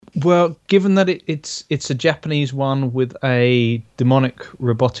Well, given that it's a Japanese one with a demonic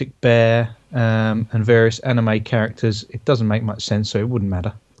robotic bear and various anime characters, it doesn't make much sense, so it wouldn't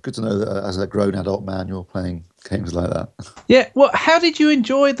matter. Good to know that as a grown adult man, you're playing games like that. Yeah, well, how did you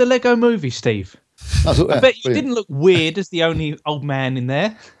enjoy the Lego movie, Steve? I bet you didn't look weird as the only old man in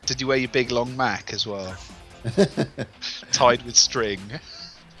there. Did you wear your big long Mac as well? Tied with string.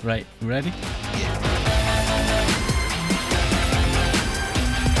 Right, ready? Yeah.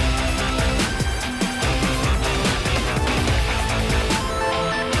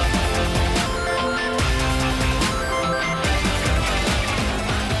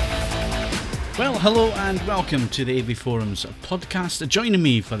 Well, hello and welcome to the AV Forums podcast. Joining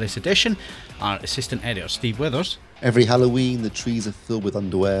me for this edition are assistant editor Steve Withers. Every Halloween, the trees are filled with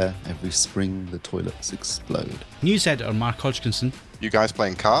underwear. Every spring, the toilets explode. News editor Mark Hodgkinson. You guys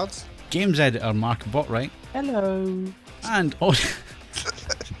playing cards? Games editor Mark Botwright. Hello. And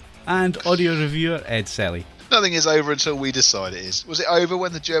audio reviewer Ed Selly. Nothing is over until we decide it is. Was it over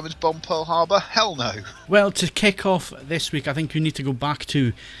when the Germans bombed Pearl Harbor? Hell no. Well, to kick off this week, I think we need to go back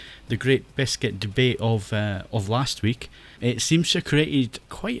to the Great Biscuit debate of last week. It seems to have created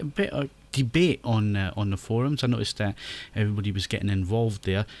quite a bit of debate on the forums. I noticed that everybody was getting involved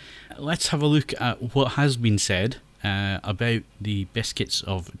there. Let's have a look at what has been said about the biscuits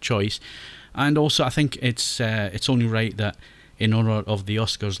of choice, and also I think it's only right that in honour of the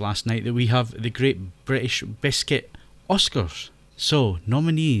Oscars last night that we have the Great British Biscuit Oscars. So,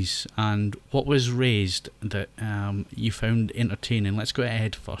 nominees and what was raised that you found entertaining. Let's go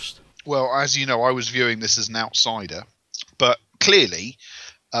ahead first. Well, as you know, I was viewing this as an outsider, but clearly,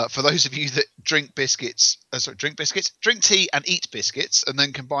 for those of you that drink tea and eat biscuits, and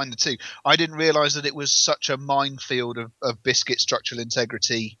then combine the two, I didn't realise that it was such a minefield of biscuit structural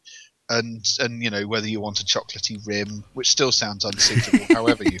integrity. And you know, whether you want a chocolatey rim, which still sounds unsuitable,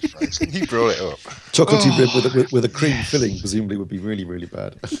 however you phrase it. You brought it up. Chocolatey rim with a cream filling presumably would be really, really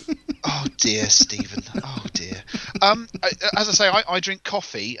bad. Oh dear, Stephen. Oh dear. As I say, I drink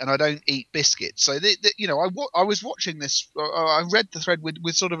coffee and I don't eat biscuits. So you know, I was watching this. I read the thread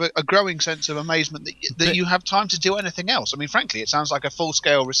with sort of a growing sense of amazement that you have time to do anything else. I mean, frankly, it sounds like a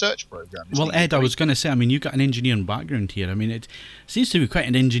full-scale research program. Well, Ed, I was going to say, I mean, you've got an engineering background here. I mean, it seems to be quite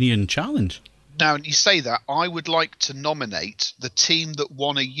an engineering challenge. Now, you say that, I would like to nominate the team that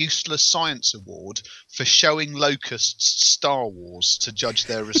won a Useless Science Award for showing locusts Star Wars to judge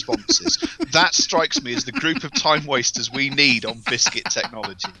their responses. That strikes me as the group of time wasters we need on biscuit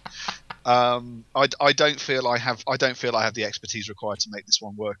technology. I don't feel I have the expertise required to make this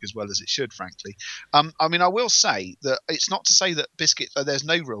one work as well as it should, frankly. I mean, I will say that it's not to say that biscuits. There's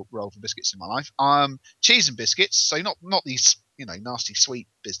no real role for biscuits in my life. Cheese and biscuits, so not these, you know, nasty sweet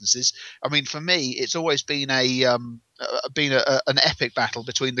businesses. I mean, for me, it's always been an epic battle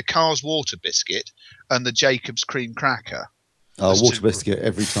between the Cars Water biscuit and the Jacobs cream cracker. Water biscuit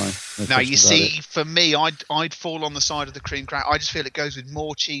every time. Now you see, for me, I'd fall on the side of the cream cracker. I just feel it goes with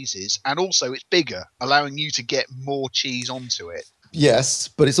more cheeses, and also it's bigger, allowing you to get more cheese onto it. Yes,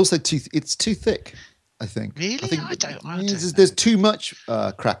 but it's also too thick, I think. Really? I don't know. There's too much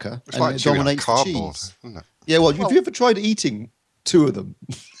cracker, It's and like it chewing on dominates the cardboard, cheese. isn't it? Yeah, well, have you ever tried eating two of them?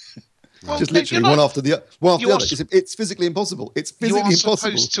 Well, just literally one after the other. It's physically impossible. It's physically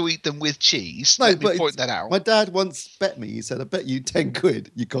impossible. You are supposed to eat them with cheese. No, Let me point that out. My dad once bet me. He said, "I bet you 10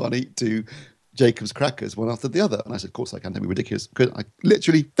 quid you can't eat two Jacobs crackers one after the other." And I said, "Of course I can. That'd be ridiculous." I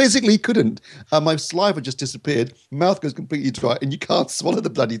literally, physically couldn't. My saliva just disappeared. Mouth goes completely dry, and you can't swallow the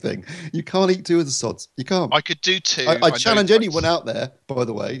bloody thing. You can't eat two of the sods. You can't. I could do two. I challenge anyone out there, by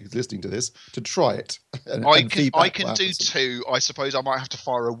the way, who's listening to this, to try it. I can do two. I suppose I might have to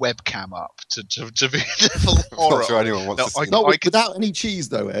fire a webcam up to be full horror. Not sure anyone wants to see Not without any cheese,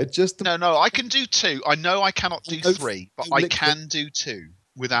 though, Ed. No, I can do two. I know I cannot do three, but I can do two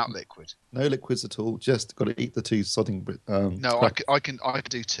without liquid. No liquids at all. Just got to eat the two sodding. I can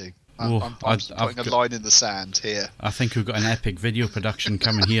do two. I'm putting a line in the sand here. I think we've got an epic video production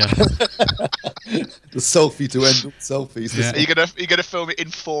coming here. The selfie to end all selfies. Yeah. Are you gonna film it in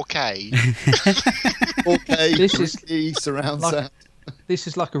 4K? 4K. This is surround like, sound. This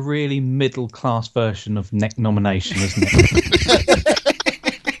is like a really middle class version of neck nomination, isn't it?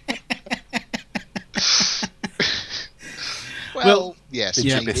 Well, yes.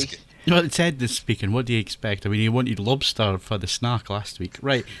 Yeah. Biscuit. Well, it's Ed that's speaking. What do you expect? I mean, you wanted lobster for the snack last week.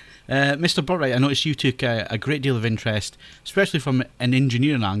 Right. Mr. Botwright, I noticed you took a great deal of interest, especially from an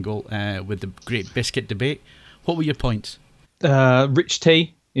engineering angle, with the Great Biscuit debate. What were your points? Rich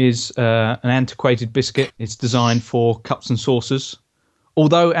tea is an antiquated biscuit. It's designed for cups and saucers.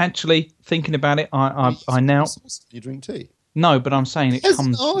 Although, actually, thinking about it, I now... You drink tea? No, but I'm saying it Yes,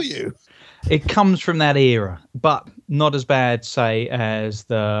 comes. are you? It comes from that era, but not as bad, say, as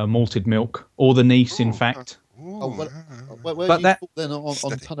the malted milk or the Nice, in fact. Oh, where But do you that- fall then on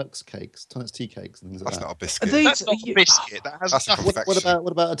Steady. Tunnocks cakes, Tunnocks tea cakes, and things like That's that? not a biscuit. These- That's not a biscuit. That has That's a nothing. confection.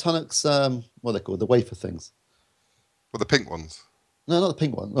 What about a Tunnocks? What are they called? The wafer things? Well, the pink ones. No, not the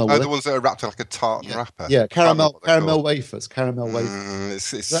pink one. Oh, well, the ones that are wrapped in like a tartan yeah. wrapper. Yeah, Can't remember what they're caramel called. wafers. Caramel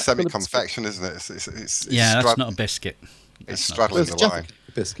wafers. It's That kind of semi-confection, isn't it? It's Yeah, that's strad- not a biscuit. It's That's not- straddling Where's the Jaffa line. cake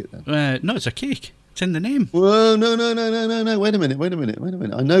biscuit then? No, it's a cake. It's in the name. Whoa, no. Wait a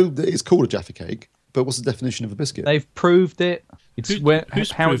minute. I know that it's called a Jaffa cake, but what's the definition of a biscuit? They've proved it. It's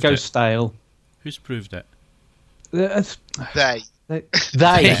Who's how it proved goes it? stale. Who's proved it? They, They. they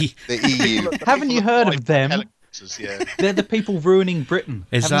Hey, The EU. haven't you heard of them? Helicopters, yeah. They're the people ruining Britain.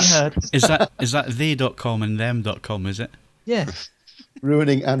 is Haven't you heard? is that they.com and them.com, is it? Yeah.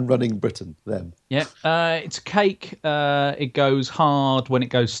 Ruining and running Britain. Them. Yeah, it's a cake. It goes hard when it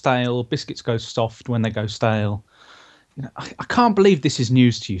goes stale. Biscuits go soft when they go stale. You know, I can't believe this is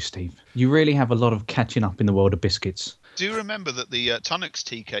news to you, Steve. You really have a lot of catching up in the world of biscuits. Do you remember that the Tunnocks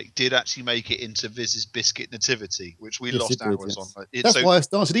tea cake did actually make it into Viz's Biscuit Nativity, which we Yes, lost it did, hours yes. on? That's why I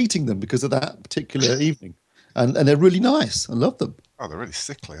started eating them, because of that particular evening, and they're really nice. I love them. Oh, they're really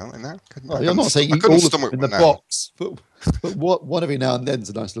sickly, aren't they now? Well, I'm not saying I eat couldn't all of them stomach in the one now. box, but one every now and then is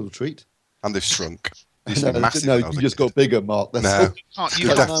a nice little treat. And they've shrunk. They used No, to be massive no, when I was you a just kid. got bigger, Mark. That's No. all. You They're Like can't, when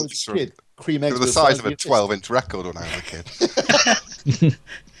I definitely was a shrunk. kid, cream They eggs were the were size of a your fist. 12-inch record when I was a kid.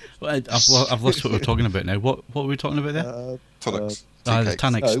 Well, I've lost what we're talking about now. What were we talking about there? Tunnocks. The tea cakes.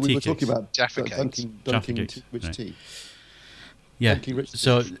 Tunnocks No, we tea were talking cakes. about Jaffa cakes. dunking Jaffa cakes, rich right. tea. Yeah. Dunking rich tea.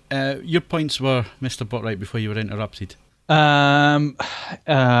 So your points were, Mr. Botwright, before you were interrupted.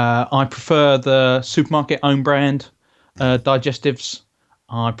 I prefer the supermarket own brand digestives.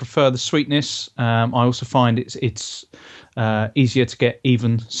 I prefer the sweetness. I also find it's easier to get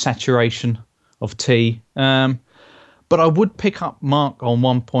even saturation of tea. But I would pick up Mark on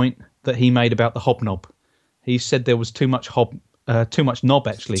one point that he made about the hobnob. He said there was too much knob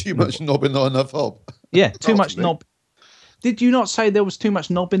actually. Too much knob and not enough hob. Yeah, too much Possibly. knob. Did you not say there was too much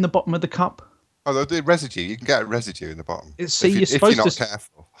knob in the bottom of the cup? Oh, the residue. You can get residue in the bottom. See, if you're if supposed you're not to-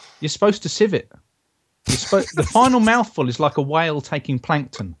 careful. You're supposed to sieve it. The final mouthful is like a whale taking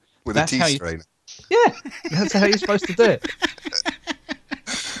plankton. With That's a how tea you- strainer. Yeah, that's how you're supposed to do it.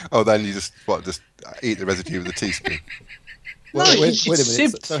 Oh, then you just eat the residue with a teaspoon. No, Wait a it's minute.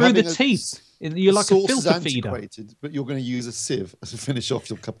 sieved So through the having a teeth. You're like a sauce is filter feeder. antiquated, but you're going to use a sieve to finish off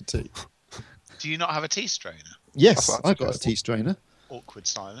your cup of tea. do you not have a tea strainer? Yes, That's I've got a interesting. tea strainer. Awkward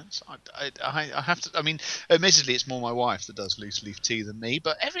silence. I have to. I mean, admittedly, it's more my wife that does loose leaf tea than me.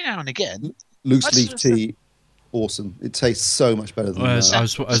 But every now and again, Loose That's leaf just tea, awesome. It tastes so much better than Well, that. I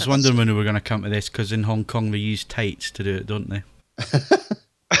was wondering when we were going to come to this, because in Hong Kong they use tights to do it, don't they?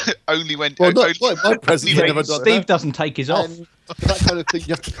 only when. Well, only, not my president only never when- done Steve that. doesn't take his off. And for that kind of thing, you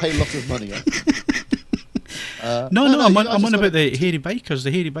have to pay a lot of money. No, no, I'm you on, know, I I'm just on about gotta- the Hairy Bikers.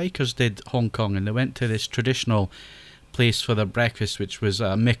 The Hairy Bikers did Hong Kong, and they went to this traditional place for their breakfast, which was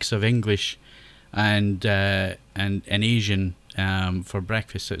a mix of English and Asian for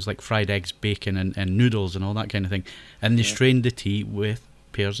breakfast. So it was like fried eggs, bacon, and noodles and all that kind of thing. And they strained the tea with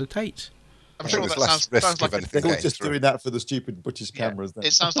pairs of tights. I'm I sure think that there's less sounds risk like of anything They're all getting just through. doing that for the stupid British cameras. Then.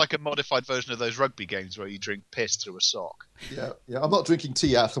 it sounds like a modified version of those rugby games where you drink piss through a sock. Yeah. I'm not drinking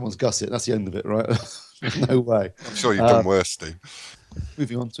tea out of someone's gusset. That's the end of it, right? No way. I'm sure you've done worse, Steve.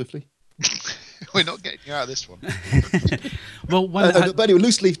 Moving on swiftly. We're not getting you out of this one. Well, But anyway,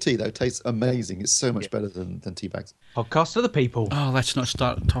 loose leaf tea though tastes amazing. It's so much better than tea bags. Podcast of the people. oh, let's not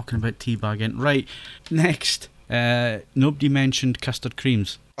start talking about teabagging. Right, next, nobody mentioned custard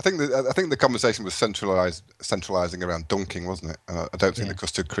creams. I think the conversation was centralising around dunking, wasn't it? I don't think the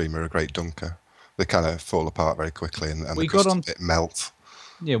custard cream are a great dunker. They kind of fall apart very quickly, and We the got custard on- bit melts.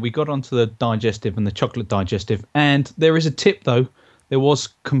 Yeah, we got onto the digestive and the chocolate digestive. And there is a tip, though. There was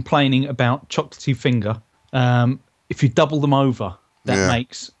complaining about chocolatey finger. If you double them over, that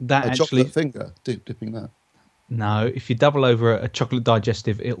makes that A actually... chocolate finger, dipping that. No, if you double over a chocolate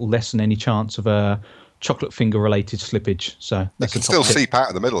digestive, it'll lessen any chance of a chocolate finger-related slippage. So It that's can a still top tip. seep out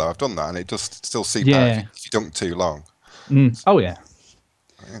of the middle. I've done that, and it does still seep Yeah. out if you dunk too long. Oh, yeah.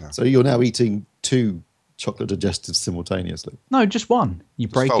 You know. So you're now eating 2 chocolate digestives simultaneously. No, just one. You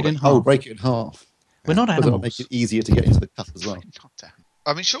break fold it in it. half. Oh, break it in half. We're not That'll animals. make it easier to get into the cup as well. God damn.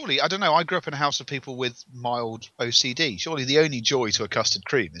 I mean, surely, I don't know. I grew up in a house of people with mild OCD. Surely the only joy to a custard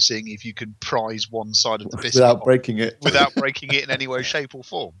cream is seeing if you can prise one side of the biscuit Without off breaking it. without breaking it in any way, shape, or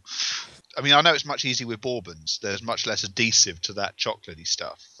form. I mean, I know it's much easier with bourbons. There's much less adhesive to that chocolatey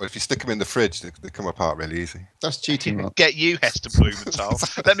stuff. Well, if you stick them in the fridge, they come apart really easy. That's cheating, Mark. Get you, Hester Blumenthal.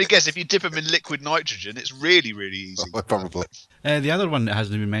 Let me guess, if you dip them in liquid nitrogen, it's really, really easy. Well, probably. The other one that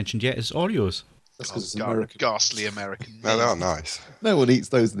hasn't been mentioned yet is Oreos. That's because it's Gar- American. Ghastly American. No, they are nice. No one eats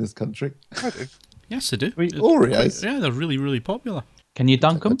those in this country. I do. Yes, they do. Oreos? Yeah, they're really, really popular. Can you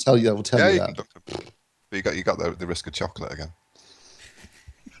dunk them? I will tell you You that. can dunk them. But you got the risk of chocolate again.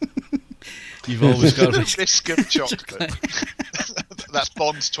 You've always got a risk. Risk of chocolate. That's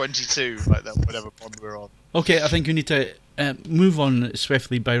Bond 22, like that, whatever Bond we're on. Okay, I think we need to move on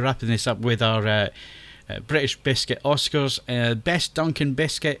swiftly by wrapping this up with our British Biscuit Oscars. Best Dunkin'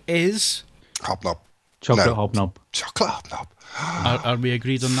 Biscuit is... Hobnob. Chocolate No. hobnob. Chocolate hobnob. Are we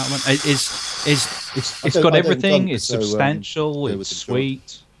agreed on that one? It's I got don't everything. dunk, It's so, substantial. go with It's the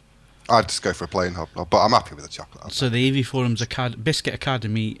sweet. I'd just go for a plain hobnob, but I'm happy with the chocolate hobnob. So the AV Forum's Biscuit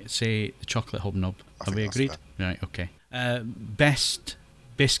Academy say the chocolate hobnob. I Are think we that's agreed? Right, okay. Best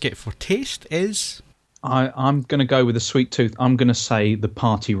biscuit for taste is... I'm going to go with a sweet tooth. I'm going to say the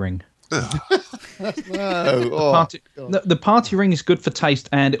party ring. No. Oh, The party ring is good for taste,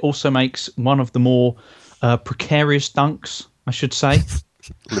 and it also makes one of the more precarious dunks, I should say.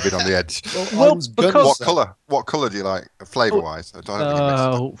 Living on the edge. Well, I was gonna because- What say- colour? What colour do you like, flavour-wise? I don't think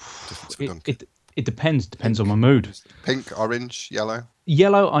it makes difference for Dunkin'. It depends on my mood. Pink, orange, yellow.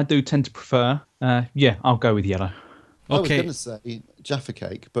 Yellow, I do tend to prefer. Yeah, I'll go with yellow. I was Okay. going to say Jaffa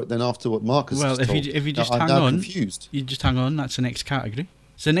cake, but then after what Marcus Well, just told, if you just I'm hang now on, confused. you just hang on. That's the next category.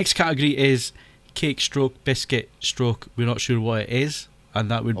 So the next category is cake stroke biscuit stroke. We're not sure what it is,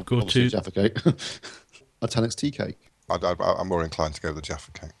 and that would go Obviously to Jaffa cake. A Tannock's tea cake. I'm more inclined to go with the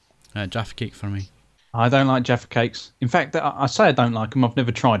Jaffa cake. Jaffa cake for me. I don't like Jaffa cakes. In fact, I say I don't like them. I've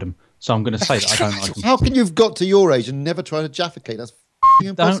never tried them, so I'm going to say that I don't like them. How can you have got to your age and never tried a Jaffa cake? That's f***ing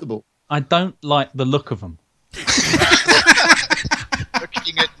impossible. I don't like the look of them.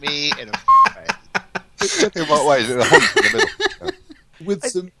 Looking at me in a way. In what way? Is it a hump in the middle? With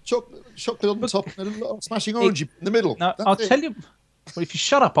some chocolate on the top and a little smashing orange in the middle. No, That's I'll it. tell you. Well, if you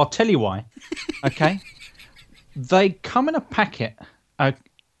shut up, I'll tell you why. Okay, they come in a packet.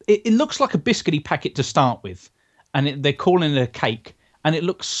 It looks like a biscuity packet to start with, and they're calling it a cake, and it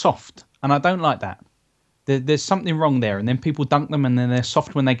looks soft, and I don't like that. There's something wrong there, and then people dunk them, and then they're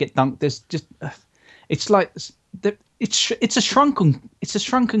soft when they get dunked. There's just, it's like it's a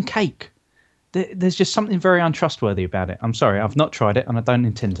shrunken cake. There's just something very untrustworthy about it. I'm sorry, I've not tried it, and I don't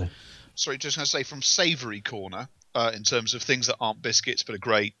intend to. Sorry, just going to say from Savoury Corner, in terms of things that aren't biscuits but are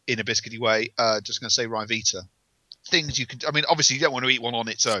great in a biscuity way, just going to say Ryvita. Things you can, I mean, obviously you don't want to eat one on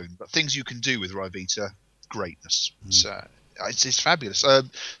its own, but things you can do with Ryvita, greatness. It's fabulous.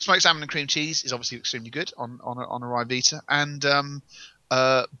 Smoked salmon and cream cheese is obviously extremely good on a Ryvita, and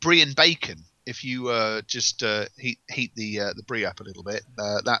brie and bacon. If you just heat the brie up a little bit,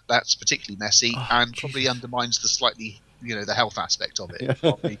 that's particularly messy and probably undermines the slightly, the health aspect of it.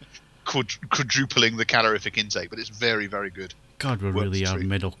 Probably quadrupling the calorific intake, but it's very, very good. God, we Worth really the are treat.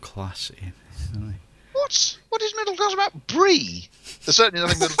 middle class. Aren't we? What is middle class about brie? There's certainly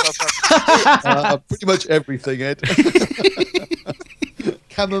nothing middle class about. Pretty much everything, Ed.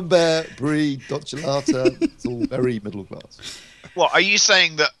 Camembert, brie, docciolata, it's all very middle class. What are you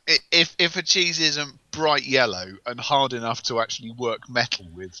saying, that if a cheese isn't bright yellow and hard enough to actually work metal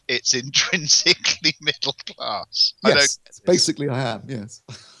with, it's intrinsically middle class? Yes, basically I am, yes.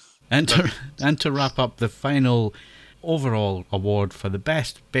 And to wrap up, the final overall award for the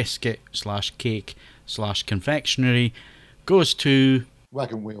best biscuit / cake / confectionery goes to...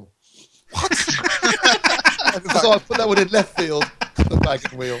 Wagon wheel. What? So I put that one in left field, the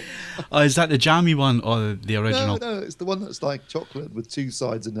wagon wheel. Oh, is that the jammy one or the original? No, it's the one that's like chocolate with two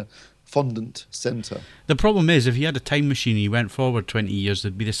sides and a fondant centre. The problem is, if you had a time machine and you went forward 20 years,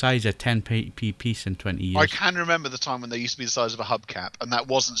 it'd be the size of a 10p piece in 20 years. I can remember the time when they used to be the size of a hubcap, and that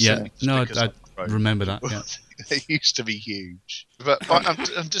wasn't Yeah, simply just no, because I of the road. remember that, yeah. They used to be huge. But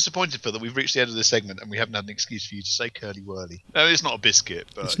I'm disappointed, Phil, that we've reached the end of this segment and we haven't had an excuse for you to say curly whirly. No, it's not a biscuit.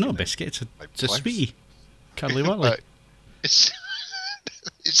 But, It's not a biscuit, it's a place. sweetie. Cuddly Wuddly. It's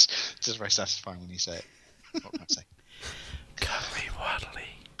it's just very satisfying when you say it. What can I say? Cuddly Wuddly.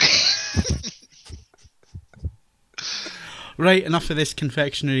 Right, enough of this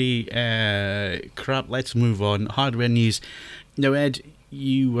confectionery crap. Let's move on. Hardware news. Now, Ed,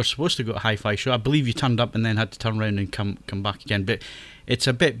 you were supposed to go to Hi-Fi Show. I believe you turned up and then had to turn around and come back again. But it's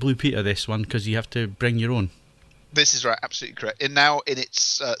a bit Blue Peter, this one, because you have to bring your own. This is right, absolutely correct. And now in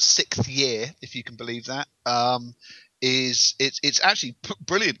its 6th year, if you can believe that, is it's actually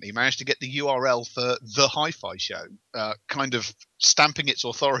brilliantly managed to get the URL for the Hi-Fi Show, kind of stamping its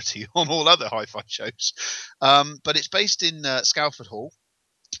authority on all other hi-fi shows. But it's based in Scalford Hall,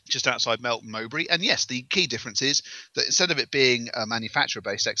 just outside Melton Mowbray. And yes, the key difference is that instead of it being a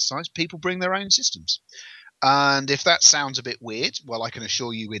manufacturer-based exercise, people bring their own systems. And if that sounds a bit weird, well, I can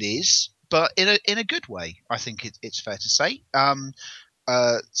assure you it is, but in a good way, I think it's fair to say.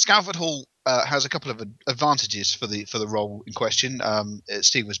 Scalford Hall has a couple of advantages for the role in question.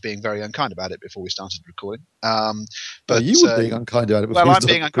 Steve was being very unkind about it before we started recording. But you were being unkind about it. Well, I'm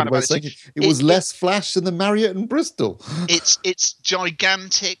being unkind about it. It was less flash than the Marriott in Bristol. It's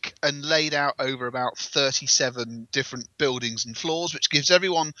gigantic and laid out over about 37 different buildings and floors, which gives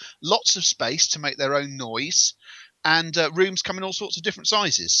everyone lots of space to make their own noise. And rooms come in all sorts of different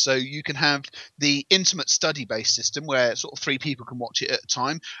sizes. So you can have the intimate study-based system where sort of 3 people can watch it at a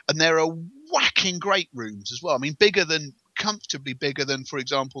time. And there are whacking great rooms as well. I mean, comfortably bigger than, for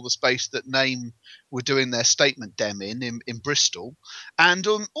example, the space that Name were doing their statement dem in Bristol. And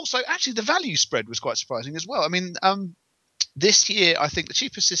also, actually, the value spread was quite surprising as well. I mean, this year, I think the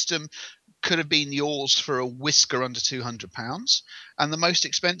cheapest system could have been yours for a whisker under £200, and the most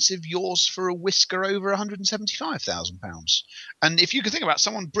expensive yours for a whisker over £175,000. And if you could think about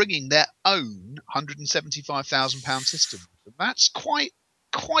someone bringing their own £175,000 system, that's quite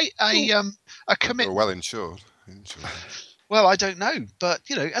a commitment. They're well insured. Well, I don't know, but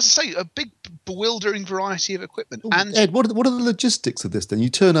as I say, a big bewildering variety of equipment. And Ed, what are the logistics of this? Then you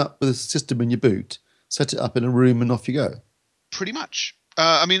turn up with a system in your boot, set it up in a room, and off you go. Pretty much.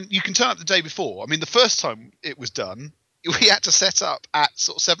 I mean, you can turn up the day before. I mean, the first time it was done, we had to set up at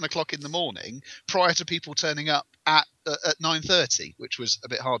sort of 7 o'clock in the morning prior to people turning up at 9:30, which was a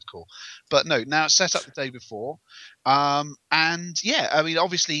bit hardcore. But no, now it's set up the day before. And yeah, I mean,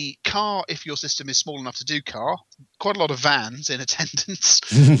 obviously, car, if your system is small enough to do car, quite a lot of vans in attendance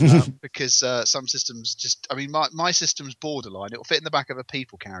because some systems just, I mean, my system's borderline. It'll fit in the back of a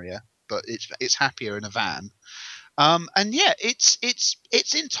people carrier, but it's happier in a van. And yeah, it's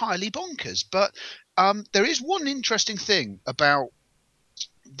entirely bonkers. But there is one interesting thing about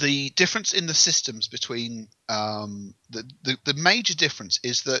the difference in the systems between the major difference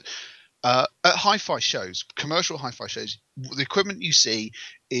is that at hi-fi shows, commercial hi-fi shows, the equipment you see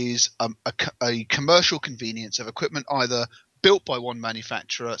is a commercial convenience of equipment either built by one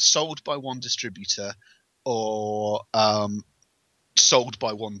manufacturer, sold by one distributor, or sold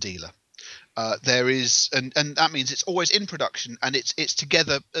by one dealer. There is, and that means it's always in production, and it's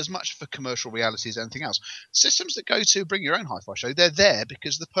together as much for commercial reality as anything else. Systems that go to bring your own hi-fi show, they're there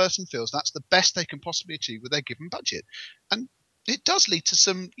because the person feels that's the best they can possibly achieve with their given budget, and it does lead to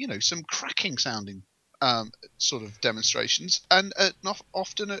some cracking sounding sort of demonstrations, and not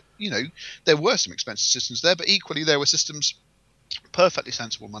often there were some expensive systems there, but equally there were systems, perfectly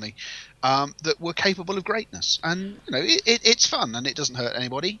sensible money, that were capable of greatness, and it's fun and it doesn't hurt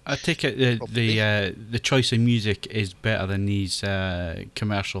anybody. I take it the choice of music is better than these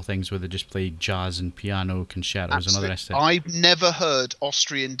commercial things where they just play jazz and piano concertos. Absolutely. And all the rest of it. I've never heard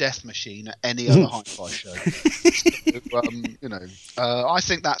Austrian Death Machine at any other hi-fi show. So, I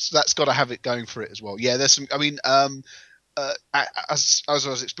think that's got to have it going for it as well. Yeah, there's some. I mean, as I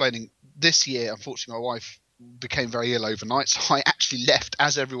was explaining, this year, unfortunately, my wife became very ill overnight, so I actually left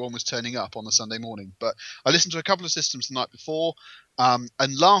as everyone was turning up on the Sunday morning. But I listened to a couple of systems the night before, and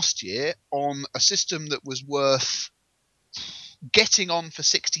last year on a system that was worth getting on for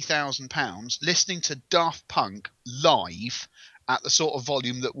 £60,000, listening to Daft Punk live at the sort of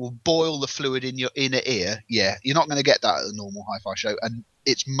volume that will boil the fluid in your inner ear. Yeah, you're not going to get that at a normal hi-fi show, and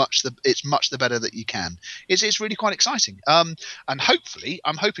it's much the better that you can. It's really quite exciting. And hopefully,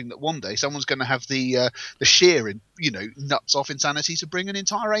 I'm hoping that one day someone's going to have the sheer nuts off insanity to bring an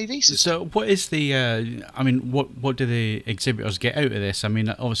entire AV system. So what is the? I mean, what do the exhibitors get out of this? I mean,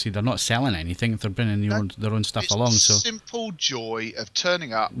 obviously they're not selling anything if they're bringing their own stuff along. So simple joy of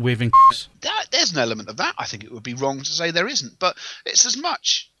turning up, waving. There's an element of that. I think it would be wrong to say there isn't, but it's as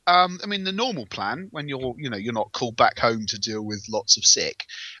much. I mean, the normal plan when you're not called back home to deal with lots of sick,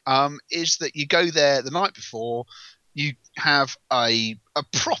 is that you go there the night before, you have a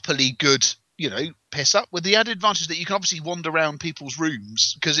properly good, piss up, with the added advantage that you can obviously wander around people's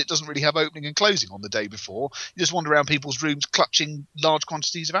rooms because it doesn't really have opening and closing on the day before. You just wander around people's rooms clutching large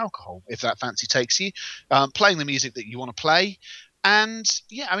quantities of alcohol, if that fancy takes you, playing the music that you want to play. And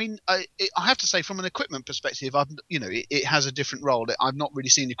yeah, I mean, I have to say, from an equipment perspective, it has a different role. I've not really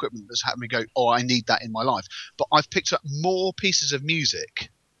seen equipment that's had me go, oh, I need that in my life. But I've picked up more pieces of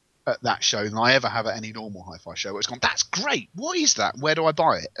music at that show than I ever have at any normal hi-fi show. Where it's gone, that's great. What is that? Where do I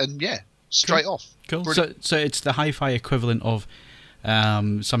buy it? And yeah, straight off. Cool. Brilliant. So it's the hi-fi equivalent of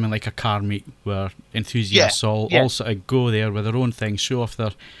something like a car meet, where enthusiasts all sort of go there with their own thing, show off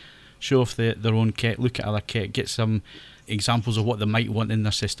their own kit, look at other kit, get some examples of what they might want in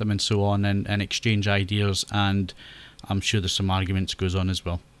their system and so on, and exchange ideas, and I'm sure there's some arguments goes on as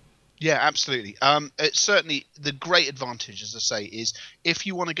well. Yeah, absolutely. It's certainly the great advantage, as I say, is if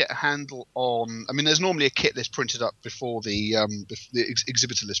you want to get a handle on. I mean, there's normally a kit list printed up before the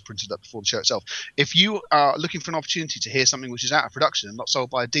exhibitor list printed up before the show itself. If you are looking for an opportunity to hear something which is out of production and not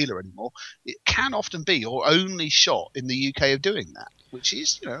sold by a dealer anymore, it can often be your only shot in the UK of doing that, which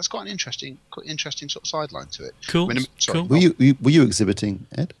is, that's quite an interesting sort of sideline to it. Cool. Sorry, cool. Were you exhibiting,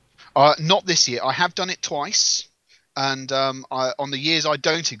 Ed? Not this year. I have done it twice. And on the years I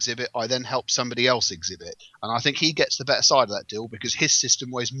don't exhibit, I then help somebody else exhibit. And I think he gets the better side of that deal because his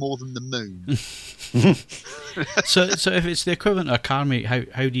system weighs more than the moon. So if it's the equivalent of a car meet, how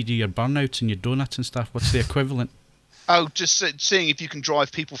do you do your burnouts and your donuts and stuff? What's the equivalent? Oh, just seeing if you can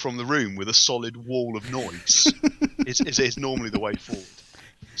drive people from the room with a solid wall of noise is normally the way forward.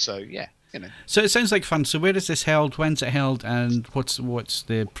 So, yeah. So it sounds like fun. So where is this held? When's it held? And what's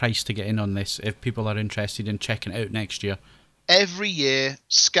the price to get in on this if people are interested in checking it out next year? Every year,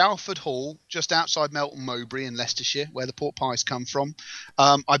 Scalford Hall, just outside Melton Mowbray in Leicestershire, where the pork pies come from.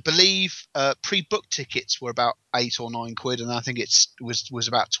 I believe pre-booked tickets were about £8 or £9, and I think it was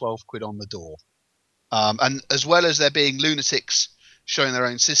about £12 on the door. And as well as there being lunatics showing their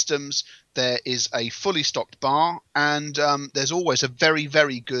own systems, there is a fully stocked bar, and there's always a very,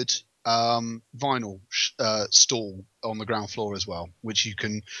 very good vinyl stall on the ground floor as well, which you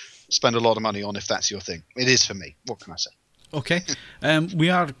can spend a lot of money on if that's your thing. It is for me. What can I say? Okay. We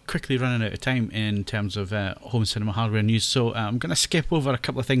are quickly running out of time in terms of home cinema hardware news, so I'm going to skip over a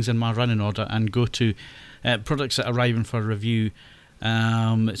couple of things in my running order and go to products that are arriving for review.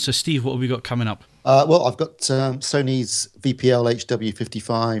 So Steve, what have we got coming up? Well, I've got Sony's VPL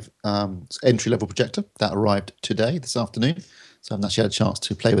HW55 entry-level projector that arrived this afternoon. So I haven't actually had a chance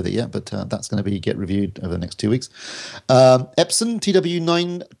to play with it yet, but that's going to get reviewed over the next 2 weeks. Epson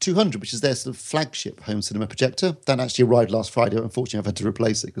TW9200, which is their sort of flagship home cinema projector. That actually arrived last Friday. Unfortunately, I've had to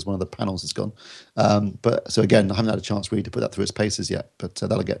replace it because one of the panels is gone. So again, I haven't had a chance really to put that through its paces yet, but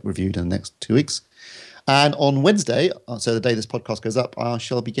that'll get reviewed in the next 2 weeks. And on Wednesday, so the day this podcast goes up, I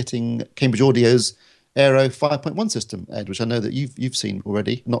shall be getting Cambridge Audio's Aero 5.1 system, Ed, which I know that you've seen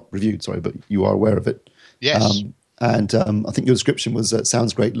already. Not reviewed, sorry, but you are aware of it. Yes. And I think your description was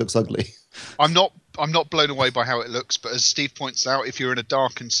sounds great, looks ugly. I'm not blown away by how it looks, but as Steve points out, if you're in a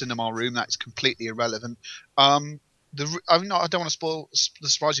darkened cinema room, that's completely irrelevant. I don't want to spoil the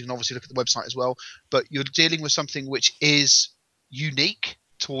surprise. You can obviously look at the website as well, but you're dealing with something which is unique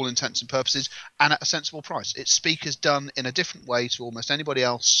to all intents and purposes, and at a sensible price. It's speakers done in a different way to almost anybody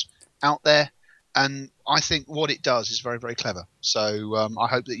else out there, and I think what it does is very, very clever. So I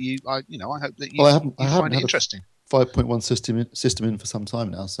hope that you find it interesting. 5.1 system in for some time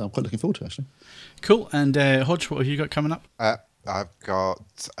now, so I'm quite looking forward to it, actually. Cool. And Hodge, what have you got coming up? I've got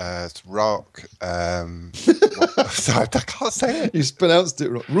Rock. Sorry, I can't say it. You pronounced it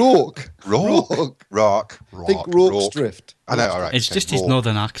wrong. Rock. Think Rourke's Drift. I know, all right. It's just his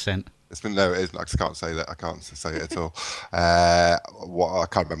northern accent. It isn't. I can't say that. I can't say it at all. I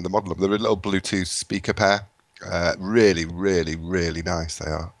can't remember the model of them. They're a little Bluetooth speaker pair. Really, really, really nice they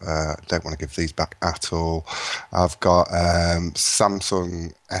are. Don't want to give these back at all. I've got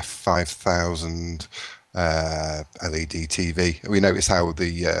Samsung F5000 LED TV. We notice how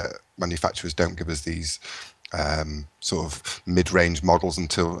the manufacturers don't give us these sort of mid-range models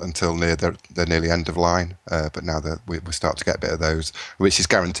until they're nearly end of line. But now that we start to get a bit of those, which is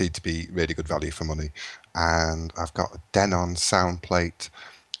guaranteed to be really good value for money. And I've got a Denon sound plate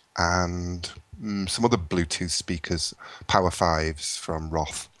and some other Bluetooth speakers, Power 5s from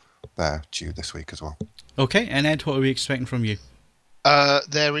Roth. They're due this week as well. Okay, and Ed, what are we expecting from you?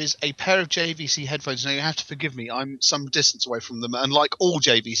 There is a pair of JVC headphones. Now, you have to forgive me. I'm some distance away from them. And like all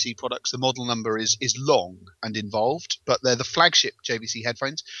JVC products, the model number is long and involved. But they're the flagship JVC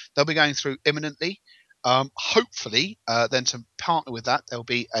headphones. They'll be going through imminently. Hopefully, then to partner with that, there'll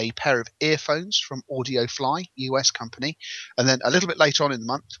be a pair of earphones from AudioFly, US company. And then a little bit later on in the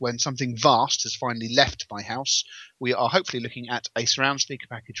month, when something vast has finally left my house, we are hopefully looking at a surround speaker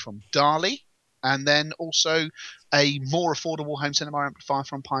package from Dali. And then also a more affordable home cinema amplifier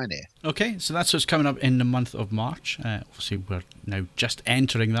from Pioneer. Okay, so that's what's coming up in the month of March. Obviously, we're now just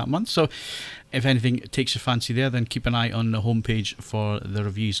entering that month. So if anything takes your fancy there, then keep an eye on the homepage for the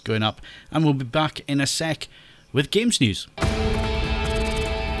reviews going up. And we'll be back in a sec with games news.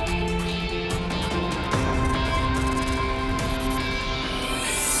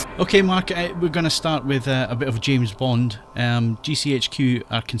 Okay, Mark, we're going to start with a bit of James Bond. GCHQ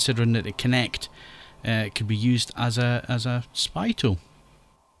are considering that the Kinect could be used as a spy tool.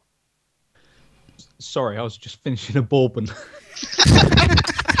 Sorry, I was just finishing a bourbon.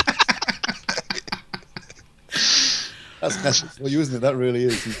 That's classic for you, isn't it? That really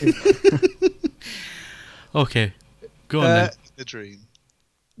is. Okay, go on then. The dream.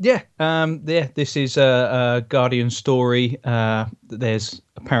 Yeah, this is a Guardian story. There's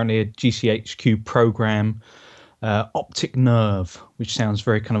apparently a GCHQ program, Optic Nerve, which sounds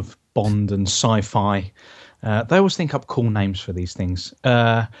very kind of Bond and sci-fi. They always think up cool names for these things.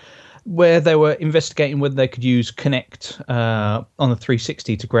 Where they were investigating whether they could use Kinect on the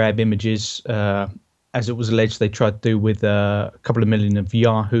 360 to grab images, as it was alleged they tried to do with a couple of million of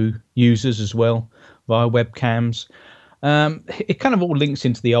Yahoo users as well via webcams. It kind of all links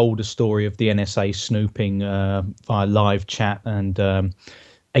into the older story of the NSA snooping via live chat and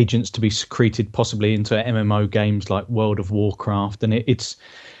agents to be secreted possibly into MMO games like World of Warcraft, and it's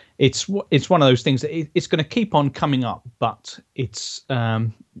one of those things that it's going to keep on coming up, but it's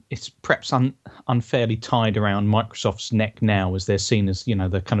perhaps unfairly tied around Microsoft's neck now, as they're seen as, you know,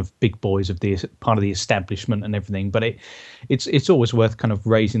 the kind of big boys of the part of the establishment and everything. But it's always worth kind of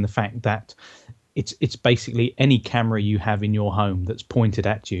raising the fact that it's basically any camera you have in your home that's pointed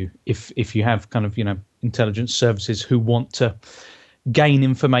at you. If you have kind of, you know, intelligence services who want to gain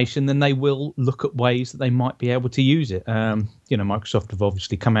information, then they will look at ways that they might be able to use it. You know, Microsoft have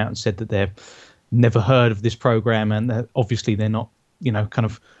obviously come out and said that they've never heard of this program, and that obviously they're not, you know, kind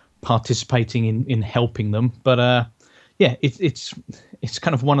of participating in helping them. But yeah, it's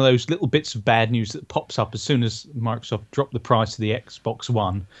kind of one of those little bits of bad news that pops up as soon as Microsoft dropped the price of the Xbox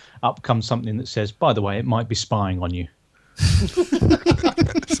One. Up comes something that says, by the way, it might be spying on you.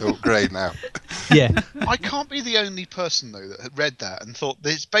 It's all great now. Yeah. I can't be the only person, though, that had read that and thought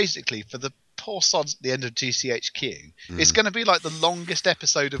that it's basically for the poor sods at the end of GCHQ. It's going to be like the longest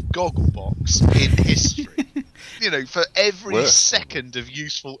episode of Gogglebox in history. You know, for every second of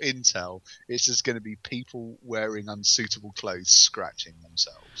useful intel, it's just going to be people wearing unsuitable clothes scratching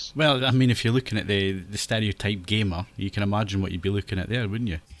themselves. Well, I mean, if you're looking at the stereotype gamer, you can imagine what you'd be looking at there, wouldn't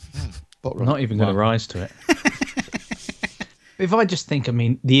you? Not even going to rise to it. If I just think, I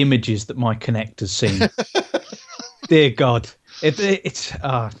mean, the images that my Kinect has seen, dear God, it's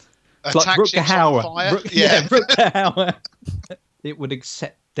like Rutger Hauer. Rutger Hauer. It would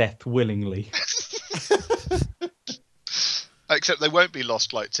accept death willingly. Except they won't be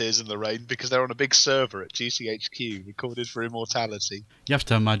lost like Tears in the Rain because they're on a big server at GCHQ, recorded for immortality. You have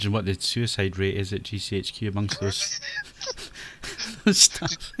to imagine what the suicide rate is at GCHQ amongst those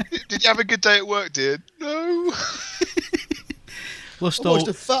stuff. Did you have a good day at work, dear? No. I watched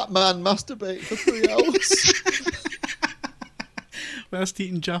a fat man masturbate for 3 hours. Whilst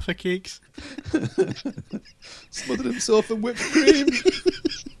eating Jaffa cakes. Smothered himself in whipped cream.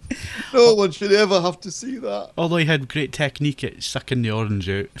 No one should ever have to see that. Although he had great technique at sucking the orange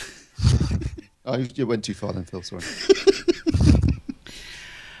out. You went too far then, Phil, sorry.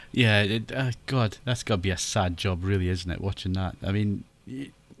 Yeah, God, that's got to be a sad job, really, isn't it, watching that? I mean,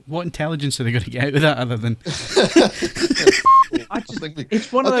 what intelligence are they going to get out of that other than...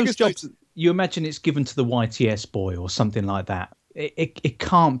 It's one of those jobs you imagine it's given to the YTS boy or something like that. It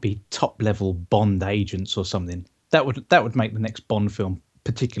can't be top-level Bond agents or something. That would make the next Bond film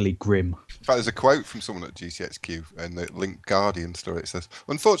particularly grim. In fact, there's a quote from someone at GCHQ in the linked Guardian story. It says,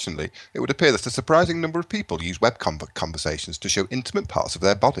 "Unfortunately, it would appear that a surprising number of people use web conversations to show intimate parts of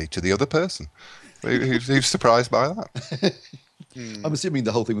their body to the other person." Who's surprised by that? I'm assuming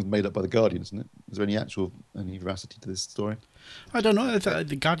the whole thing was made up by the Guardian, isn't it? Is there any veracity to this story? I don't know.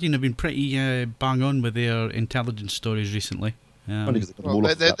 The Guardian have been pretty bang on with their intelligence stories recently. They're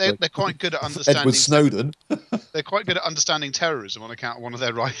quite good at understanding Edward Snowden. They're quite good at understanding terrorism on account of one of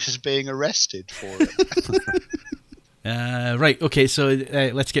their writers being arrested for it. Right, okay, so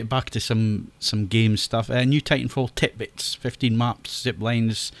let's get back to some game stuff. New Titanfall Titbits, 15 maps, zip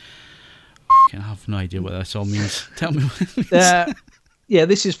lines. I have no idea what this all means. Tell me what it means. Yeah,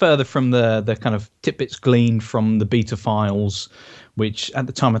 this is further from the kind of tidbits gleaned from the beta files, which at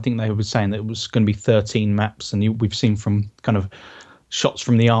the time I think they were saying that it was going to be 13 maps, and we've seen from kind of shots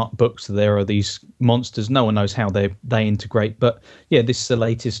from the art books that there are these monsters. No one knows how they integrate, but yeah, this is the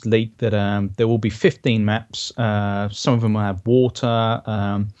latest leak that there will be 15 maps. Some of them will have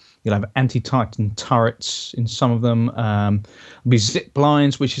water. You'll have anti-Titan turrets in some of them. There'll be zip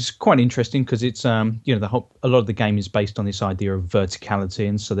lines, which is quite interesting because it's a lot of the game is based on this idea of verticality,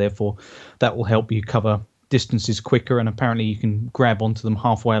 and so therefore that will help you cover distances quicker. And apparently you can grab onto them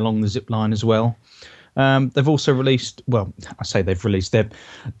halfway along the zip line as well. They've also released, well, I say they've released,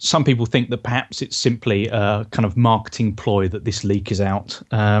 some people think that perhaps it's simply a kind of marketing ploy that this leak is out.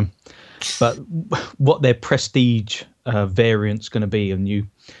 But what their prestige variant's going to be, a new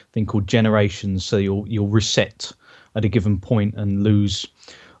thing called Generations, so you'll reset at a given point and lose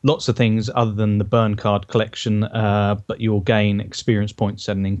lots of things other than the burn card collection, but you'll gain experience points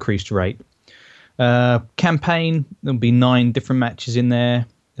at an increased rate. Campaign, there'll be 9 different matches in there,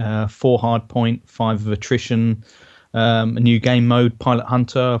 4 hard point, 5 of attrition, a new game mode, Pilot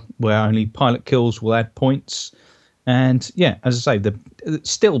Hunter, where only pilot kills will add points. And yeah, as I say,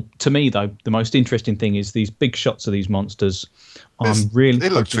 still to me though, the most interesting thing is these big shots of these monsters.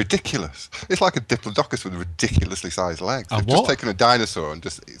 It looks ridiculous. It's like a Diplodocus with ridiculously sized legs. They've just taken a dinosaur and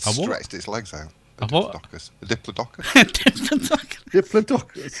just stretched its legs out. A Diplodocus. A Diplodocus.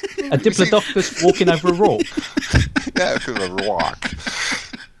 Diplodocus. A Diplodocus walking over a rock. Yeah, it's a rock.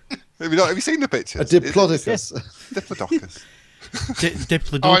 Have you seen the pictures? A Diplodocus. Diplodocus.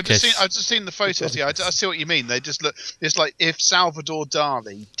 Diplodocus. Oh, I've just seen the photos. Yeah, I see what you mean. They just look. It's like if Salvador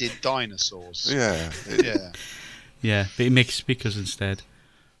Dali did dinosaurs. Yeah. Yeah. Yeah, but he makes speakers instead.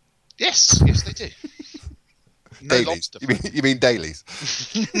 Yes, they do. No Dailies. You mean dailies?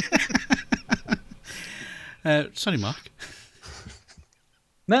 Sorry, Mark.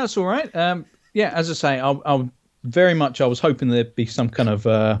 No, that's all right. Yeah, as I say, I was hoping there'd be some kind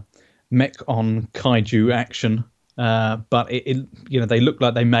of mech on kaiju action, but they look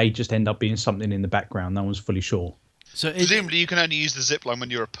like they may just end up being something in the background. No one's fully sure. So presumably, you can only use the zipline when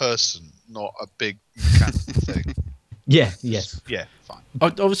you're a person, not a big mechanical thing. Yeah. Yes. Yeah. Fine.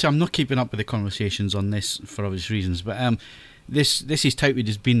 Obviously, I'm not keeping up with the conversations on this for obvious reasons, but this is touted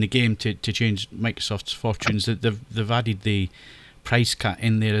as being the game to change Microsoft's fortunes. That they've added the price cut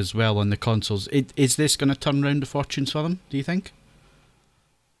in there as well on the consoles. Is this going to turn around the fortunes for them, do you think?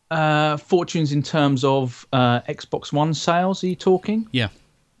 Fortunes in terms of Xbox One sales, are you talking? Yeah.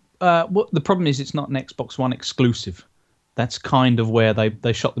 What the problem is, it's not an Xbox One exclusive. That's kind of where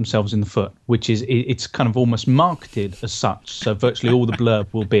they shot themselves in the foot, which is it's kind of almost marketed as such. So virtually all the blurb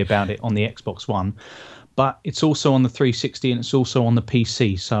will be about it on the Xbox One, but it's also on the 360 and it's also on the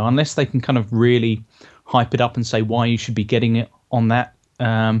PC. So unless they can kind of really hype it up and say why you should be getting it on that,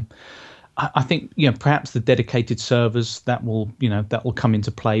 I think perhaps the dedicated servers that will come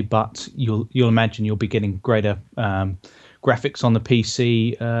into play. But you'll imagine you'll be getting greater graphics on the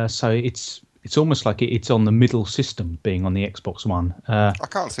PC. So it's almost like it's on the middle system being on the Xbox One. I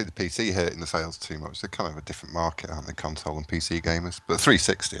can't see the PC hurting the sales too much. They're kind of a different market, aren't they, console and PC gamers? But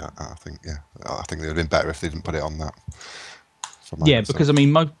 360, I think, I think it would have been better if they didn't put it on that. Yeah, because I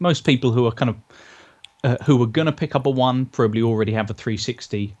mean, most people who are kind of who are going to pick up a One probably already have a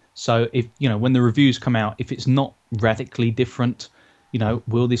 360. So if when the reviews come out, if it's not radically different,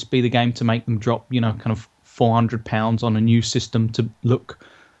 will this be the game to make them drop kind of £400 on a new system to look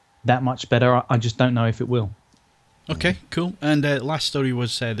that much better? I just don't know if it will. Okay, cool. And last story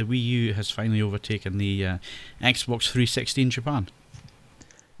was the Wii U has finally overtaken the Xbox 360 in Japan.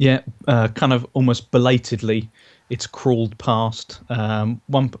 Yeah, kind of almost belatedly, it's crawled past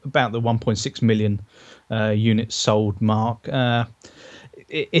about the 1.6 million units sold mark.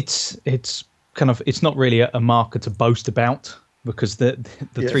 It's kind of it's not really a marker to boast about because the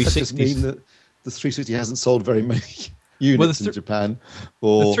 360 just mean that the 360 hasn't sold very many units in Japan.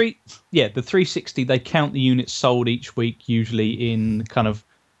 Or the 360, they count the units sold each week, usually in kind of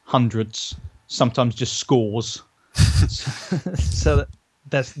hundreds, sometimes just scores. So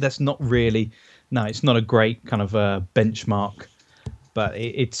that's not really, it's not a great kind of benchmark. But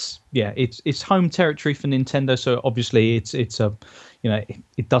it's home territory for Nintendo, so obviously it's a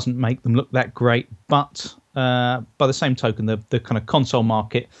it doesn't make them look that great. But by the same token, the kind of console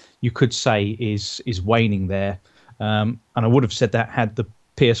market, you could say is waning there. And I would have said that had the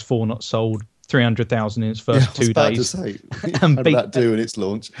PS4 not sold 300,000 in its first 2 days. I was about to say, how did that do in its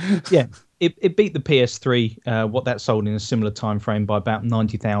launch? Yeah, it beat the PS3, what that sold in a similar time frame by about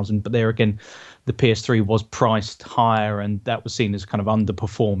 90,000. But there again, the PS3 was priced higher, and that was seen as kind of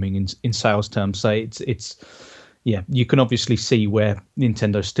underperforming in sales terms. So it's you can obviously see where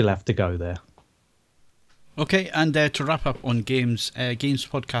Nintendo still have to go there. Okay, and to wrap up on games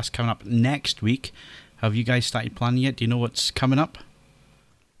podcast coming up next week. Have you guys started planning yet? Do you know what's coming up?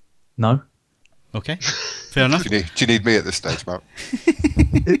 No. Okay, fair enough. Do you need me at this stage, Mark?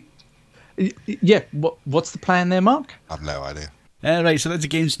 Yeah, what's the plan there, Mark? I have no idea. Right, so that's the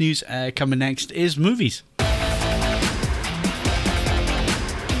games news. Coming next is movies.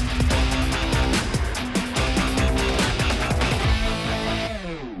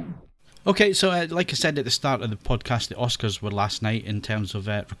 Okay, so like I said at the start of the podcast, the Oscars were last night in terms of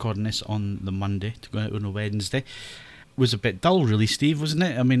recording this on the Monday to go out on a Wednesday. Was a bit dull, really, Steve, wasn't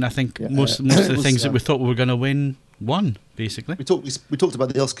it? I mean, I think most of the things that we thought we were going to win won, basically. We talked about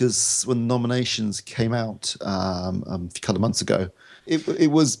the Oscars when the nominations came out a couple of months ago.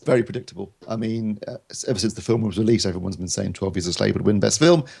 It was very predictable. I mean, ever since the film was released, everyone's been saying 12 Years a Slave would win Best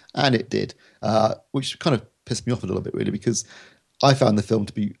Film, and it did, which kind of pissed me off a little bit, really, because I found the film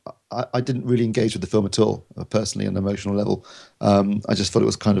to be... I didn't really engage with the film at all, personally, on an emotional level. I just thought it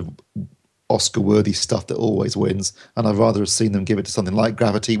was kind of Oscar-worthy stuff that always wins, and I'd rather have seen them give it to something like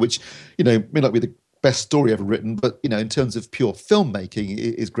Gravity, which, may not be the best story ever written, but, in terms of pure filmmaking,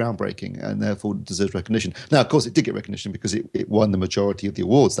 it is groundbreaking and therefore deserves recognition. Now, of course, it did get recognition because it won the majority of the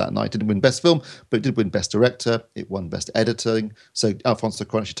awards that night. It didn't win Best Film, but it did win Best Director. It won Best Editing. So Alfonso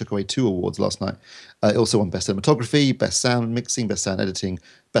Cuarón actually took away 2 awards last night. It also won Best Cinematography, Best Sound Mixing, Best Sound Editing,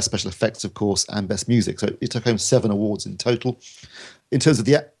 Best Special Effects, of course, and Best Music. So it took home 7 awards in total. In terms of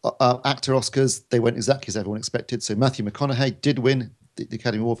the actor Oscars, they went exactly as everyone expected. So Matthew McConaughey did win the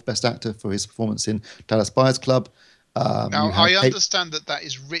Academy Award for Best Actor for his performance in Dallas Buyers Club. Now, I understand that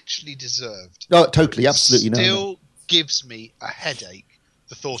is richly deserved. Oh, totally, absolutely. Still gives me a headache,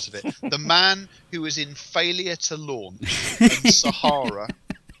 the thought of it. The man who was in Failure to Launch and Sahara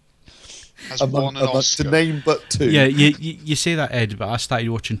has won an Oscar. To name but 2. Yeah, you say that, Ed, but I started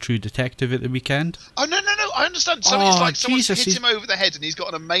watching True Detective at the weekend. Oh, no, I understand. So it's like someone's hit him over the head and he's got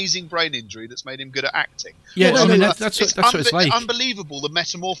an amazing brain injury that's made him good at acting. Yeah, I mean, that's what it's like. Unbelievable, the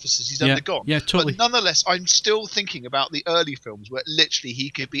metamorphosis he's undergone. Yeah, totally. But nonetheless, I'm still thinking about the early films where literally he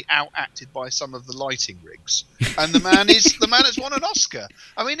could be out-acted by some of the lighting rigs. And the man has won an Oscar.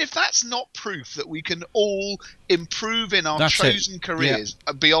 I mean, if that's not proof that we can all improve in our chosen careers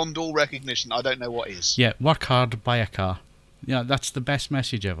beyond all recognition, I don't know what is. Yeah, work hard, buy a car. Yeah, that's the best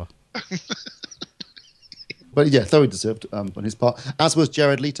message ever. But yeah, thoroughly deserved on his part, as was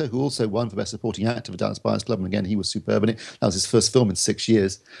Jared Leto, who also won for Best Supporting Actor for Dallas Buyers Club, and again, he was superb in it. That was his first film in 6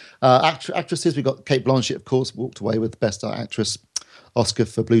 years. Actresses, we got Cate Blanchett, of course, walked away with Best Actress Oscar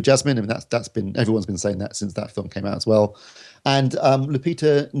for Blue Jasmine. I mean, that's been, everyone's been saying that since that film came out as well. And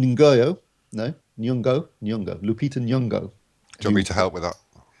Lupita Nyong'o, Lupita Nyong'o. Do you want me to help with that?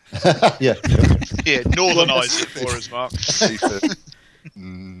 Yeah. Yeah, northernise it for us, Mark.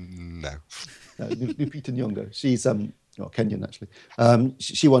 No. Lupita Nyong'o. She's Kenyan actually.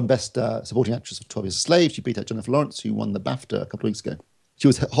 She won Best Supporting Actress for 12 Years a Slave. She beat out Jennifer Lawrence, who won the BAFTA a couple of weeks ago. She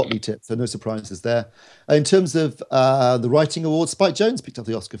was hotly tipped, so no surprises there. In terms of the Writing Awards, Spike Jonze picked up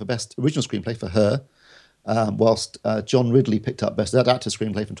the Oscar for Best Original Screenplay for Her, whilst John Ridley picked up Best Actor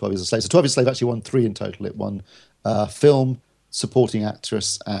Screenplay from 12 Years a Slave. So 12 Years a Slave actually won 3 in total. It won Film, Supporting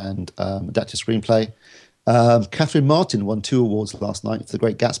Actress, and Adapted Screenplay. Catherine Martin won 2 awards last night for The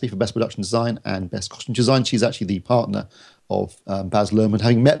Great Gatsby for Best Production Design and Best Costume Design. She's actually the partner of Baz Luhrmann.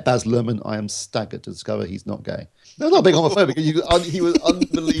 Having met Baz Luhrmann, I am staggered to discover he's not gay. No, not being homophobic. He was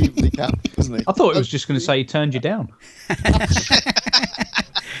unbelievably camp, wasn't he? I thought it was just going to say he turned you down.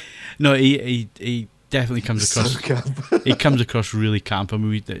 No, he definitely comes across. So camp. He comes across really camp. I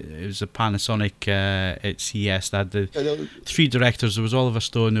mean, it was a Panasonic at CES. They had the 3 directors. There was Oliver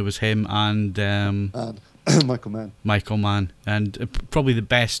Stone. There was him and Michael Mann, and probably the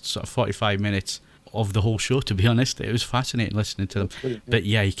best sort of 45 minutes of the whole show. To be honest, it was fascinating listening to them. But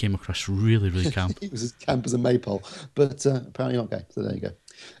yeah, he came across really, really camp. He was as camp as a maypole, but apparently not gay. So there you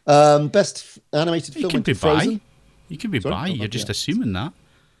go. Best animated film. You could be Frozen. bi. You could be bi. You're just assuming that.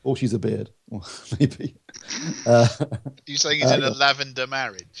 Or she's a beard, or maybe. You're saying he's in a lavender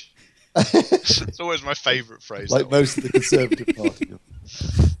marriage? It's always my favourite phrase. Like most of the Conservative Party.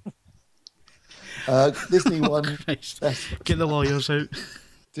 Disney won. Get the lawyers out.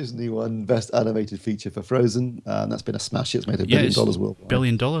 Disney won Best Animated Feature for Frozen, and that's been a smash. It's made $1 billion worldwide. $1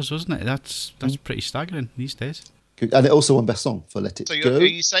 billion, wasn't it? That's pretty staggering these days. And it also won Best Song for Let It Go. Are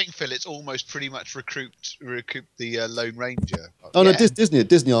you saying, Phil, it's almost pretty much recouped the Lone Ranger? Oh, yeah. No,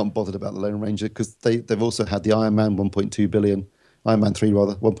 Disney aren't bothered about the Lone Ranger because they've also had the Iron Man 1.2 billion, Iron Man 3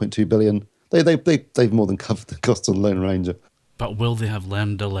 rather, 1.2 billion. They've more than covered the cost of the Lone Ranger. But will they have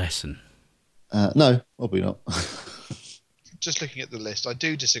learned a lesson? No, probably not. Just looking at the list, I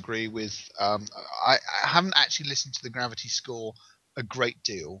do disagree with... I haven't actually listened to the Gravity score a great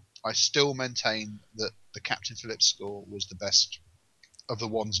deal. I still maintain that the Captain Phillips score was the best of the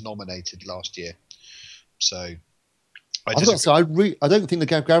ones nominated last year. So I don't think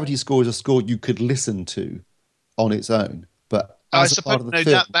the Gravity score is a score you could listen to on its own, but I as a part suppose of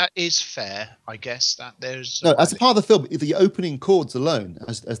the film. that is fair. I guess that there's No, as a part of the film, the opening chords alone,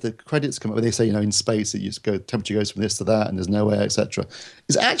 as the credits come up, where they say, in space, it just temperature goes from this to that, and there's no air, etc.,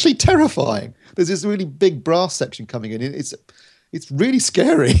 is actually terrifying. There's this really big brass section coming in. It's really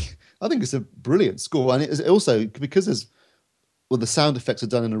scary. I think it's a brilliant score, and it's also because the sound effects are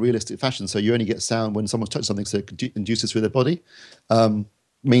done in a realistic fashion, so you only get sound when someone's touched something, so it induces through their body.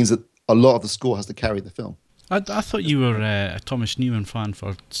 Means that a lot of the score has to carry the film. I thought you were a Thomas Newman fan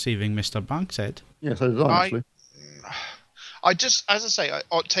for Saving Mr. Bankshead. Yeah, so did I, actually. I just, as I say,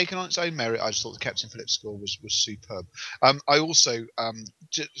 taken on its own merit, I just thought the Captain Phillips score was superb. I also,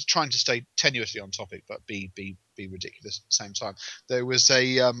 just trying to stay tenuously on topic, but be ridiculous at the same time. There was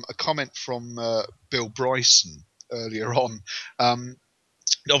a comment from Bill Bryson earlier on.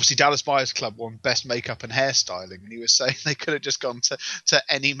 Obviously, Dallas Buyers Club won Best Makeup and Hairstyling, and he was saying they could have just gone to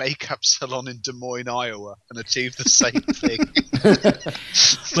any makeup salon in Des Moines, Iowa, and achieved the same thing.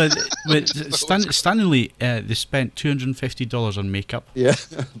 but Stanley, they spent $250 on makeup. Yeah,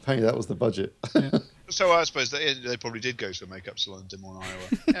 apparently that was the budget. Yeah. So I suppose they probably did go to a makeup salon in Des Moines,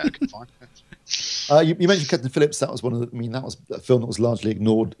 Iowa. Yeah, okay, fine. You mentioned Captain Phillips. That was that was a film that was largely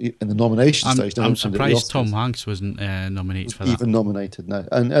ignored in the nomination stage. I'm surprised Tom Hanks wasn't nominated for that. Even nominated, no.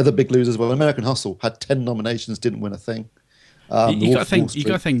 And other big losers. Well, American Hustle had 10 nominations, didn't win a thing. You got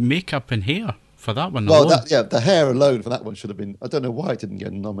to think makeup and hair for that one. Well, the hair alone for that one should have been. I don't know why it didn't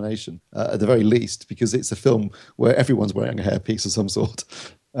get a nomination at the very least, because it's a film where everyone's wearing a hairpiece of some sort.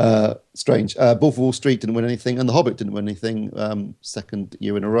 Strange. Wolf of Wall Street didn't win anything, and The Hobbit didn't win anything. Second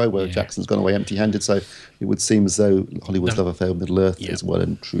year in a row where Jackson's gone away empty-handed. So it would seem as though Hollywood's love affair with Middle Earth is well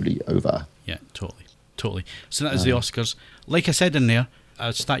and truly over. Yeah, totally. So that is the Oscars. Like I said in there, I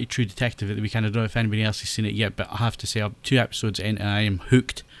started True Detective at the weekend. I don't know if anybody else has seen it yet, but I have to say I'm 2 episodes in and I am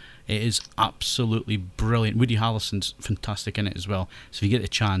hooked. It is absolutely brilliant. Woody Harrelson's fantastic in it as well. So if you get the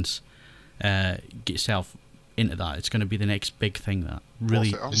chance, get yourself into that. It's going to be the next big thing. That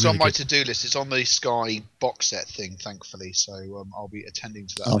really, it's on my to-do list. It's on the Sky box set thing, thankfully. So I'll be attending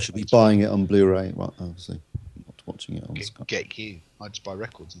to that. I should be buying it on Blu-ray. Well, obviously, not watching it on Sky. Get you. I just buy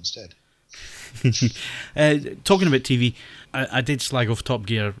records instead. Talking about TV, I did slag off Top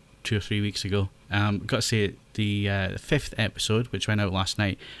Gear 2 or 3 weeks ago. Got to say the 5th episode, which went out last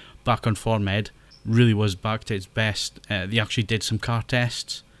night, back on Formed, really was back to its best. They actually did some car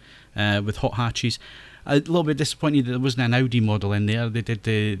tests with hot hatches. A little bit disappointed that there wasn't an Audi model in there. They did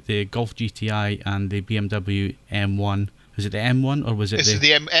the Golf GTI and the BMW M1. Was it the M1 or was it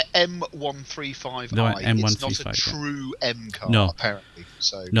the M135i? The M135, it's not a true M car, apparently.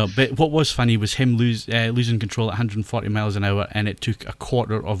 So no, but what was funny was him losing control at 140 miles an hour, and it took a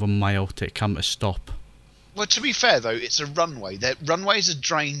quarter of a mile to come to a stop. Well, to be fair though, it's a runway. Runways are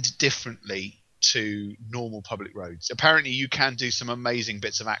drained differently to normal public roads. Apparently, you can do some amazing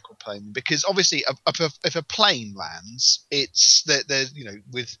bits of aquaplaning because obviously, if a plane lands, it's there's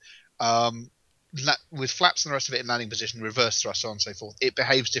with flaps and the rest of it in landing position, reverse thrust, so on and so forth, it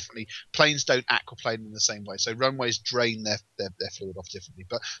behaves differently. Planes don't aquaplane in the same way, so runways drain their fluid off differently.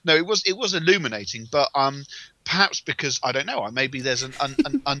 But no, it was illuminating, but perhaps because I don't know, maybe there's an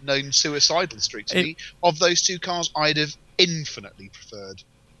unknown suicidal streak to me. Of those two cars, I'd have infinitely preferred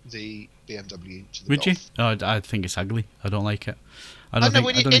the BMW to the Would Golf. you? Oh, I think it's ugly. I don't like it. I know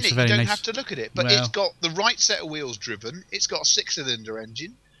when you're in it, you don't have to look at it, but it's got the right set of wheels driven. It's got a 6-cylinder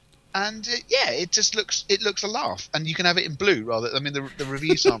engine. And it just looks a laugh, and you can have it in blue rather. I mean, the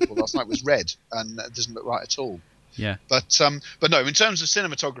review sample last night was red, and it doesn't look right at all. Yeah. But no, in terms of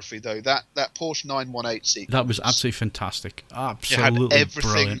cinematography though, that Porsche 918 sequence, that was absolutely fantastic. Absolutely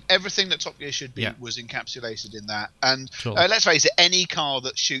brilliant. Everything that Top Gear should be was encapsulated in that. And totally. Let's face it, any car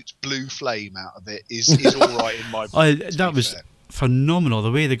that shoots blue flame out of it is all right in my book. That was phenomenal.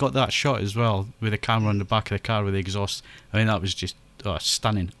 The way they got that shot as well, with the camera on the back of the car with the exhaust. I mean, that was just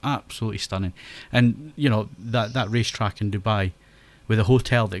stunning, absolutely stunning. And you know that racetrack in Dubai with a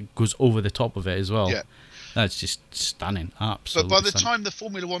hotel that goes over the top of it as well. Yeah, that's just stunning, absolutely. But by the time the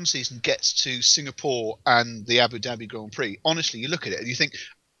Formula One season gets to Singapore and the Abu Dhabi Grand Prix, honestly, you look at it and you think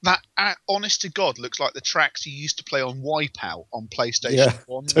that, honest to God, looks like the tracks you used to play on Wipeout on PlayStation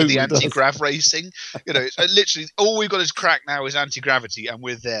 1 with the anti-grav racing. You know, it's literally all we've got is crack now is anti-gravity, and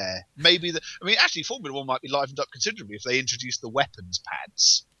we're there. Actually, Formula One might be livened up considerably if they introduce the weapons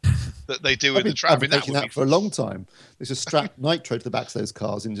pads that they do in the track. I've been taking that for a long time. They just strap nitro to the backs of those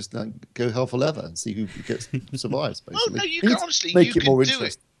cars and just go hell for leather and see who survives. Basically, oh no, you can honestly make it more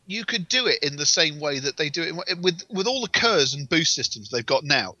interesting. You could do it in the same way that they do it with all the KERS and boost systems they've got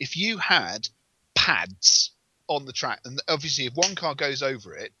now. If you had pads on the track, and obviously if one car goes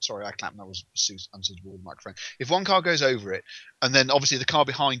over it, sorry, I clapped, that was unsuitable with the microphone. If one car goes over it, and then obviously the car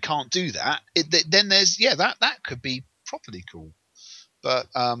behind can't do that, then there's that could be properly cool. But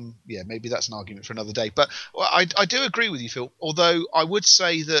maybe that's an argument for another day. But I do agree with you, Phil. Although I would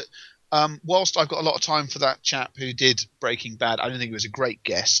say that whilst I've got a lot of time for that chap who did Breaking Bad, I don't think he was a great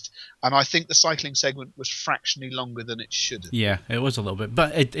guest. And I think the cycling segment was fractionally longer than it should have. Yeah, it was a little bit,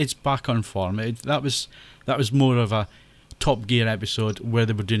 but it's back on form. That was more of a Top Gear episode where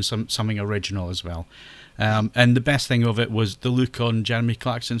they were doing something original as well. And the best thing of it was the look on Jeremy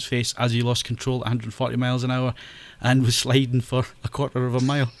Clarkson's face as he lost control at 140 miles an hour and was sliding for a quarter of a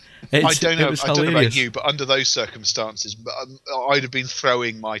mile. I don't know about you, but under those circumstances, I'd have been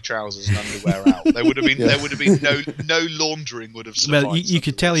throwing my trousers and underwear out. There would have been no laundering would have survived. Well, you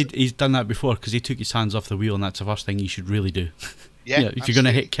could tell he's done that before because he took his hands off the wheel, and that's the first thing you should really do. Yeah, if you're going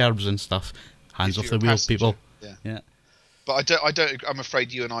to hit curbs and stuff, hands off the wheel, people. Yeah. But I don't. I'm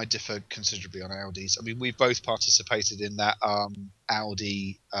afraid you and I differ considerably on Audis. I mean, we've both participated in that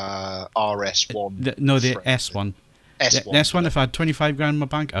Audi RS1. The S1. S1. The S1. If I had 25 grand in my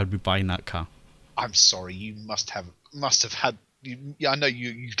bank, I would be buying that car. I'm sorry, you must have had. I know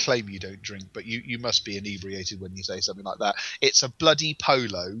you claim you don't drink, but you must be inebriated when you say something like that. It's a bloody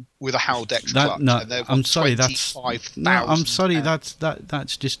Polo with a Haldex clutch. No, and I'm sorry. That's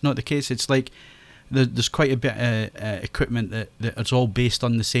just not the case. It's like there's quite a bit of equipment that it's all based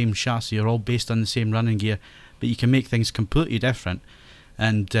on the same chassis, or all based on the same running gear, but you can make things completely different.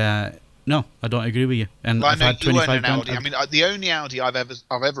 And no, I don't agree with you. And well, I've had 25 grand. Audi. I mean, the only Audi I've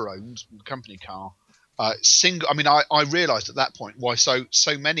ever owned, company car, single. I mean, I realised at that point why so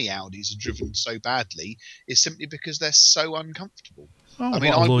many Audis are driven so badly is simply because they're so uncomfortable. Oh, I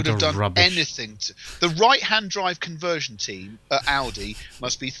mean, I would have done rubbish. anything to. The right-hand drive conversion team at Audi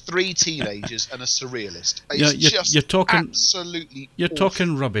must be 3 teenagers and a surrealist. It's you're talking absolutely. You're awful.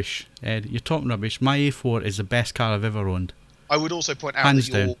 talking rubbish, Ed. You're talking rubbish. My A4 is the best car I've ever owned. I would also point out Hands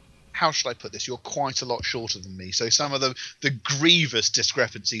that you're. down. How should I put this? You're quite a lot shorter than me, so some of the grievous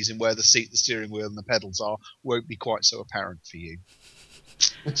discrepancies in where the seat, the steering wheel, and the pedals are won't be quite so apparent for you.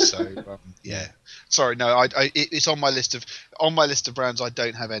 So yeah, sorry, no, it's on my list of brands I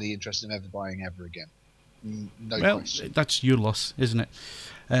don't have any interest in ever buying ever again. No question. That's your loss, isn't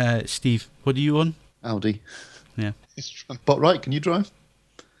it? Steve, what do you own? Audi. Yeah. But right, can you drive?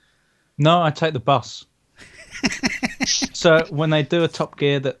 No, I take the bus. So when they do a Top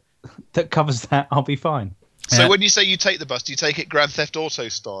Gear that covers that, I'll be fine. So when you say you take the bus, do you take it Grand Theft Auto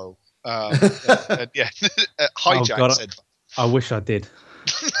style? Yeah, hijack. God, said. I wish I did.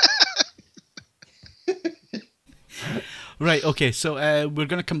 Right, okay, so we're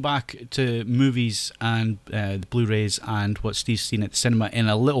going to come back to movies and the Blu-rays and what Steve's seen at the cinema in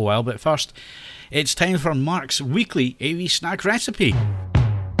a little while, but first, it's time for Mark's weekly AV snack recipe.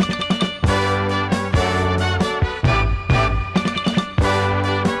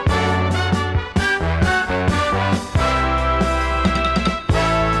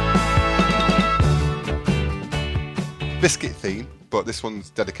 Biscuit theme, but this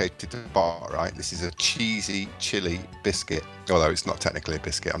one's dedicated to Bart, right? This is a cheesy chili biscuit, although it's not technically a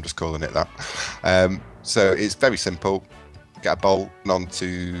biscuit, I'm just calling it that. So it's very simple. Get a bowl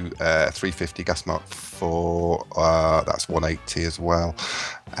onto 350 gas mark 4, that's 180 as well.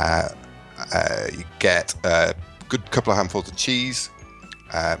 You get a good couple of handfuls of cheese,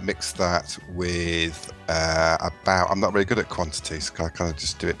 mix that with I'm not really good at quantities, I kind of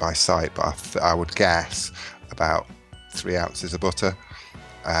just do it by sight, but I would guess about 3 ounces of butter.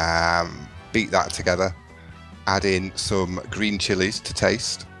 Beat that together, add in some green chilies to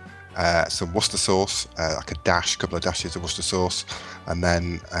taste, some Worcester sauce, like a couple of dashes of Worcester sauce, and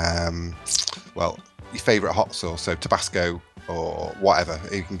then your favourite hot sauce, so Tabasco or whatever.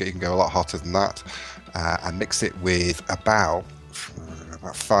 You can go a lot hotter than that, and mix it with about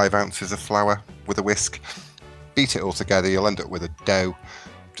 5 ounces of flour with a whisk. Beat it all together, you'll end up with a dough.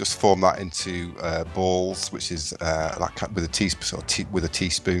 Just form that into balls, which is with a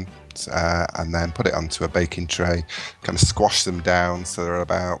teaspoon, and then put it onto a baking tray. Kind of squash them down so they're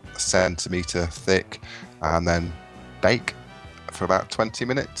about a centimetre thick, and then bake for about 20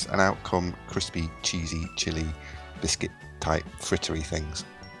 minutes, and out come crispy, cheesy, chili biscuit type frittery things.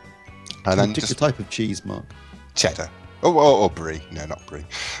 And then just type of cheese, Mark. Cheddar. Or brie. No, not brie.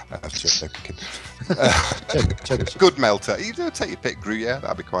 Good melter. You do take your pick, Gruyere.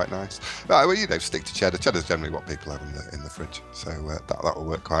 That'd be quite nice. Well, stick to cheddar. Cheddar's generally what people have in the fridge, so that will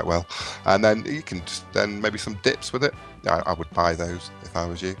work quite well. And then you can just maybe some dips with it. I would buy those if I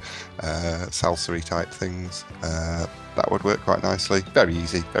was you. Salsa-y type things. That would work quite nicely. Very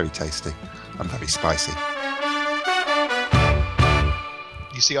easy, very tasty, and very spicy.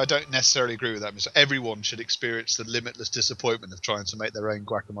 You see, I don't necessarily agree with that. Mr. Everyone should experience the limitless disappointment of trying to make their own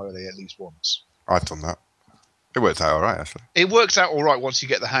guacamole at least once. I've done that. It worked out all right, actually. It works out all right once you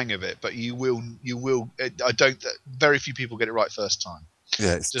get the hang of it, but you will. I don't. Very few people get it right first time.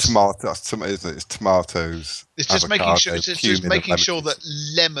 Yeah, it's Just- tomatoes. It's tomatoes. It's just avocado, making cumin, and sure lemon that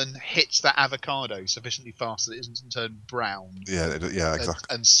juice. lemon hits that avocado sufficiently fast that it doesn't turn brown. Yeah, exactly.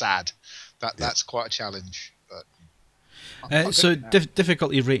 And sad. That's quite a challenge. But So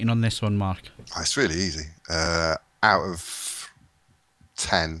difficulty rating on this one, Mark. It's really easy. Out of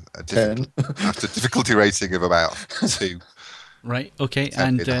 10, after difficulty rating of about 2. Right. Okay. 10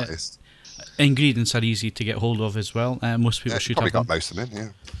 And being the highest. ingredients are easy to get hold of as well. Most people should Probably have them. got most of them in,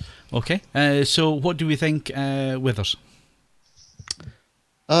 yeah. Okay. So what do we think, Withers?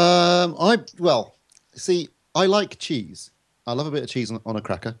 I like cheese. I love a bit of cheese on a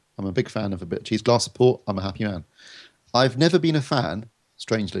cracker. I'm a big fan of a bit of cheese. Glass of port, I'm a happy man. I've never been a fan,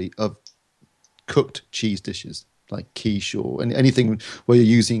 strangely, of cooked cheese dishes like quiche or anything where you're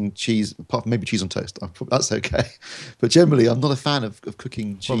using cheese, apart from maybe cheese on toast. That's okay. But generally, I'm not a fan of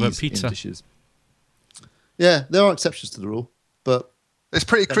cooking What about cheese pizza? in dishes. Yeah, there are exceptions to the rule, but It's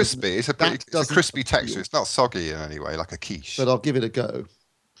pretty That crispy. It's a doesn't crispy appeal. texture. It's not soggy in any way, like a quiche. I'll give it a go.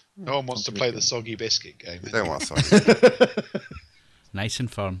 no one wants to play the soggy biscuit game. You don't want soggy. Nice and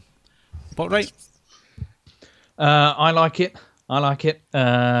firm. But right. I like it.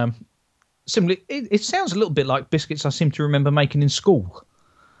 Simply, it sounds a little bit like biscuits I seem to remember making in school.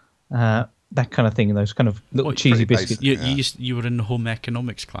 That kind of thing, those kind of little Oh, cheesy pretty biscuits. basic. You were in the home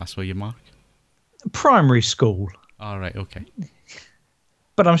economics class, were you, Mark? Primary school. All right. Okay.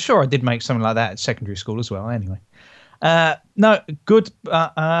 But I'm sure I did make something like that at secondary school as well. Anyway, no, good.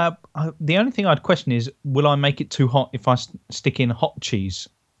 The only thing I'd question is, will I make it too hot if I stick in hot cheese?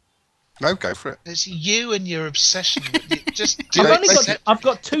 No, go for it. It's you and your obsession. Just I've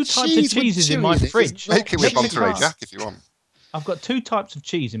got two types of Cheese with cheeses in my chewy, fridge. Not Make it with cheese. Monterey Jack if you want. I've got two types of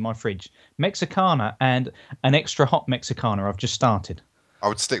cheese in my fridge: Mexicana and an extra hot Mexicana. I've just started. I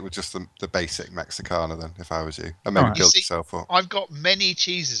would stick with just the basic Mexicana then, if I was you. And maybe Alright. build You see, yourself up. I've got many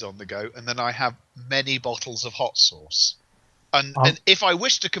cheeses on the go, and then I have many bottles of hot sauce. And if I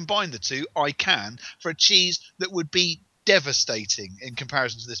wish to combine the two, I can for a cheese that would be devastating in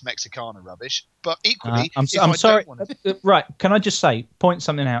comparison to this Mexicana rubbish. But equally, I'm if I don't sorry. want to- Right? Can I just point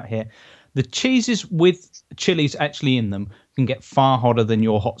something out here? The cheeses with chilies actually in them can get far hotter than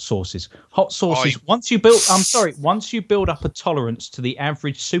your hot sauces. Hot sauces, once you build up a tolerance to the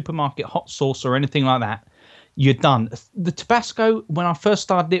average supermarket hot sauce or anything like that, you're done. The Tabasco, when I first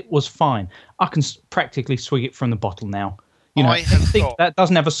started it, was fine. I can practically swig it from the bottle now. You know, I have anything got- that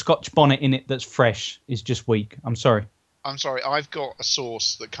doesn't have a Scotch bonnet in it that's fresh is just weak. I'm sorry. I'm sorry, I've got a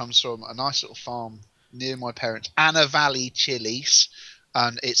sauce that comes from a nice little farm near my parents, Anna Valley Chilies,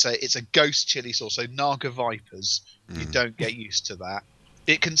 and it's a ghost chili sauce, so Naga Vipers. You don't get used to that.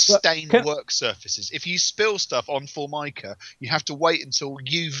 It can stain work surfaces. If you spill stuff on Formica, you have to wait until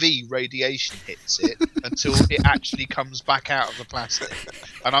UV radiation hits it until it actually comes back out of the plastic.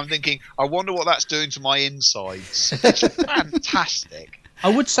 And I'm thinking, I wonder what that's doing to my insides. It's fantastic. I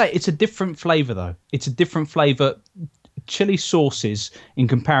would say it's a different flavour, though. It's a different flavour. Chili sauces in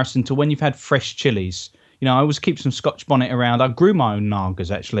comparison to when you've had fresh chilies. You know, I always keep some Scotch bonnet around. I grew my own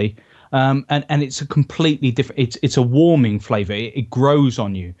Nagas, actually. And it's a completely different... It's a warming flavour. It grows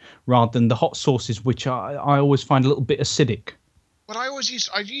on you rather than the hot sauces, which I always find a little bit acidic. But I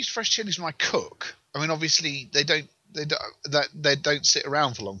use fresh chilies when I cook. I mean, obviously they don't sit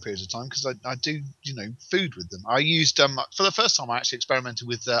around for long periods of time because I do food with them. I used for the first time I actually experimented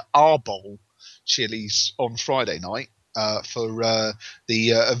with Arbol chilies on Friday night for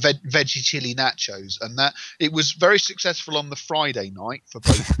the veggie chili nachos, and that it was very successful on the Friday night for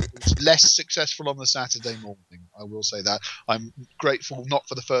both. It was less successful on the Saturday morning. I will say that. I'm grateful not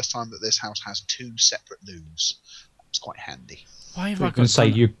for the first time that this house has two separate loos. It's quite handy. Why have I I was going got to say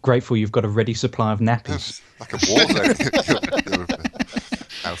you're grateful you've got a ready supply of nappies. It's like a war zone in your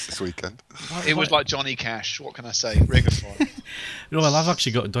house this weekend. It was like Johnny Cash. What can I say? Ring of Fire. No, well, I've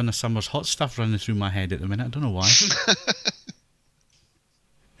actually got Donna Summer's hot stuff running through my head at the minute. I don't know why.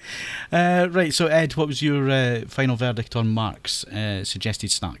 Right, so Ed, what was your final verdict on Mark's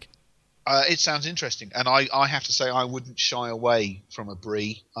suggested snack? It sounds interesting, and I have to say I wouldn't shy away from a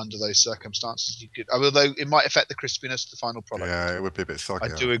brie under those circumstances. You could, although it might affect the crispiness of the final product. Yeah, it would be a bit soggy.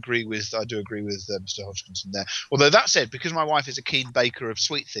 I do agree with Mr. Hodgkinson there. Although that said, because my wife is a keen baker of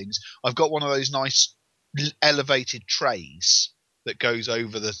sweet things, I've got one of those nice elevated trays that goes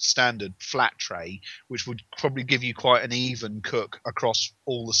over the standard flat tray, which would probably give you quite an even cook across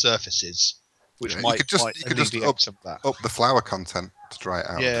all the surfaces. which Yeah, might you could just alleviate some of that. up the flour content to dry it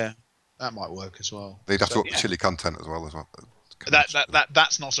out. Yeah, that might work as well. They'd have to So, up the chili content as well.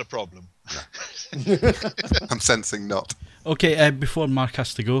 That's not a problem. I'm sensing not. Okay, before Mark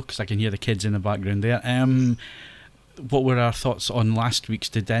has to go, because I can hear the kids in the background there, what were our thoughts on last week's?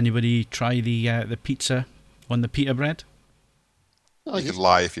 Did anybody try the pizza on the pita bread? Oh, You can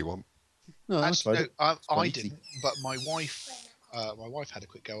lie if you want. No, I Actually, tried no, it. I easy. didn't, but my wife had a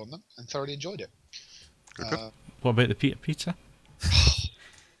quick go on them and thoroughly enjoyed it. Good. What about the pizza?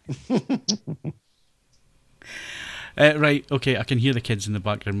 Right, okay, I can hear the kids in the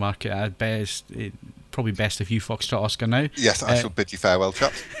background, Mark. Probably best if you Foxtrot Oscar now. Yes, I shall bid you farewell,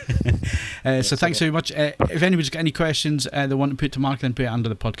 chaps. So thanks very much. If anybody's got any questions they want to put to Mark, then put it under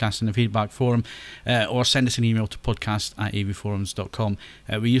the podcast in the feedback forum, or send us an email to podcast@avforums.com.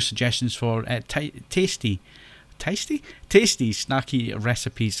 We use suggestions for tasty, snacky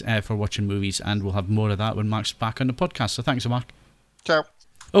recipes for watching movies, and we'll have more of that when Mark's back on the podcast. So thanks, Mark. Ciao.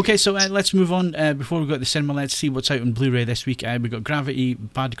 Okay, so let's move on. Before we go to the cinema, let's see what's out on Blu-ray this week. We've got Gravity,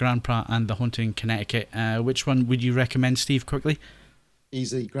 Bad Grandpa, and The Haunting in Connecticut. Which one would you recommend, Steve, quickly?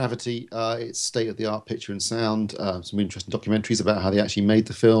 Easy. Gravity. It's state-of-the-art picture and sound. Some interesting documentaries about how they actually made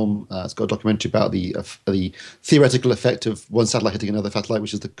the film. It's got a documentary about the theoretical effect of one satellite hitting another satellite,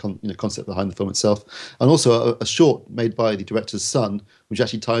 which is the concept behind the film itself, and also a short made by the director's son, which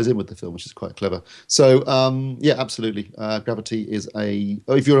actually ties in with the film, which is quite clever. So, yeah, absolutely. Gravity is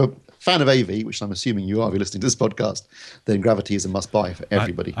if you're a fan of AV, which I'm assuming you are if you're listening to this podcast, then Gravity is a must-buy for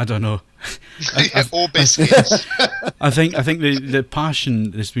everybody. I don't know. Or biscuits. I think the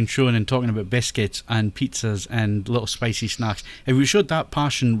passion that's been shown in talking about biscuits and pizzas and little spicy snacks, if we showed that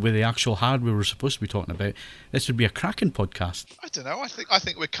passion with the actual hardware we're supposed to be talking about, this would be a cracking podcast. I don't know. I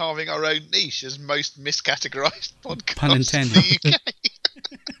think we're carving our own niche as most miscategorised podcast Pun intended. in the UK.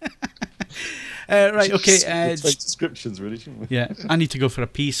 Right, okay. It's fake descriptions, really, shouldn't we? Yeah, I need to go for a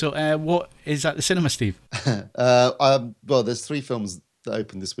pee. So, what is at the cinema, Steve? Well, there's 3 films that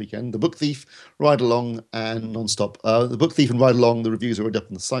open this weekend: The Book Thief, Ride Along, and Non-Stop. The Book Thief and Ride Along, the reviews are already up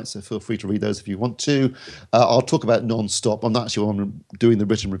on the site, so feel free to read those if you want to. I'll talk about Non-Stop. I'm not actually I'm doing the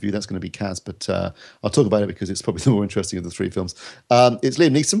written review. That's going to be Kaz, but I'll talk about it because it's probably the more interesting of the 3 films. It's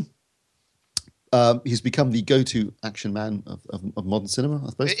Liam Neeson. He's become the go-to action man of modern cinema,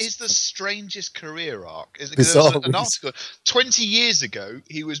 I suppose. It is the strangest career arc. Is it? Bizarre. An article 20 years ago,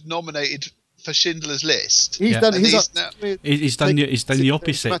 he was nominated for Schindler's List. He's Yeah. done. And He's He's done the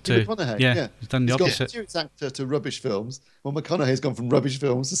opposite Matthew to McConaughey, yeah. He's done the He's gone opposite. from serious actor to rubbish films. Well, McConaughey's gone from rubbish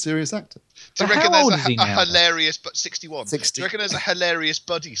films to serious actor. Do you But reckon how old there's is he a now? hilarious, but 61? 60. Do you reckon there's a hilarious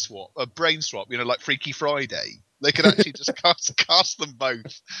buddy swap, a brain swap, like Freaky Friday? They could actually just cast them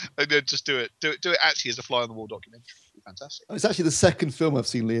both and then just do it actually as a fly on the wall documentary. It'd be fantastic. It's actually the second film I've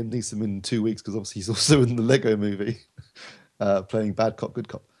seen Liam Neeson in 2 weeks, because obviously he's also in the Lego movie, playing bad cop, good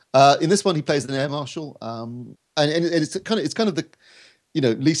cop. In this one, he plays an air marshal, and it's kind of the,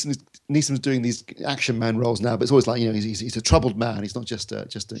 Neeson's doing these action man roles now, but it's always like, he's a troubled man. He's not just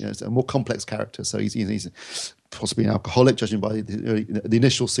it's a more complex character. So he's possibly an alcoholic, judging by the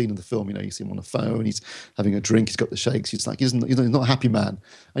initial scene of the film. You see him on the phone, he's having a drink, he's got the shakes. He's not a happy man,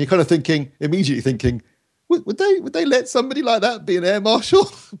 and you're kind of immediately thinking, would they let somebody like that be an air marshal?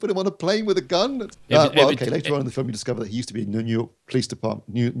 Put him on a plane with a gun? Later on in the film, you discover that he used to be a New York Police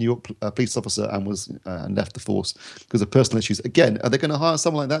Department, New York police officer, and was and left the force because of personal issues. Again, are they going to hire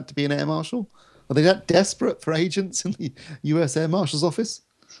someone like that to be an air marshal? Are they that desperate for agents in the U.S. Air Marshal's office?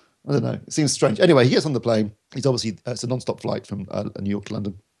 I don't know. It seems strange. Anyway, he gets on the plane. He's obviously it's a non-stop flight from New York to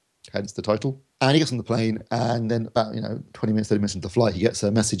London, hence the title. And he gets on the plane, and then about 20 minutes, 30 minutes into the flight, he gets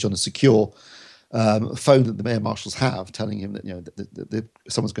a message on a secure phone that the air marshals have, telling him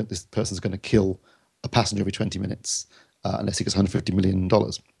that this person's going to kill a passenger every 20 minutes unless he gets $150 million.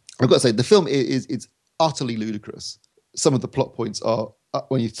 I've got to say, the film is utterly ludicrous. Some of the plot points are,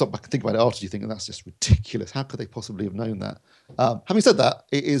 when you stop back and think about it after, you think that's just ridiculous. How could they possibly have known that? Having said that,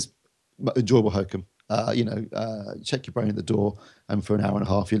 it is enjoyable hokum. Check your brain at the door, and for an hour and a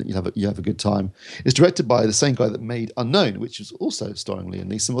half, you have a good time. It's directed by the same guy that made Unknown, which was also starring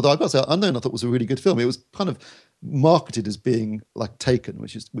Liam Neeson. Although I've got to say, Unknown I thought was a really good film. It was kind of marketed as being like Taken,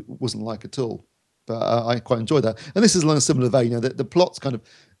 which wasn't like at all. But I quite enjoyed that. And this is along a similar vein. The plot's kind of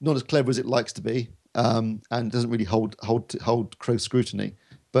not as clever as it likes to be, and doesn't really hold close scrutiny.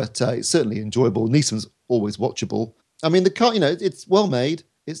 But it's certainly enjoyable. Neeson's always watchable. I mean, it's well made.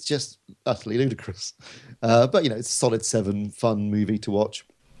 It's just utterly ludicrous. But, it's a solid 7 fun movie to watch.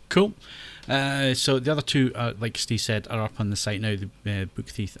 Cool. So the other two, like Steve said, are up on the site now, the Book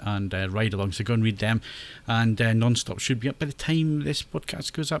Thief and Ride Along, so go and read them. And Non-Stop should be up by the time this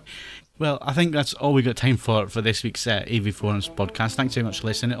podcast goes up. Well, I think that's all we got time for this week's AV Forums podcast. Thanks very much for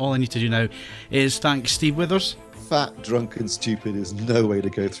listening. All I need to do now is thank Steve Withers. Fat, drunk and stupid is no way to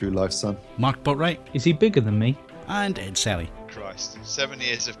go through life, son. Mark Botwright. Is he bigger than me? And Ed Selly. Christ, 7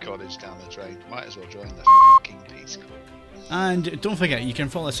 years of college down the drain. Might as well join the fucking Peace Corps. And don't forget, you can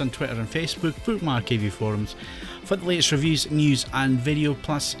follow us on Twitter and Facebook, bookmark AV Forums, for the latest reviews, news and video.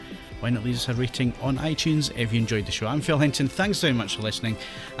 Plus, why not leave us a rating on iTunes if you enjoyed the show. I'm Phil Hinton, thanks very much for listening,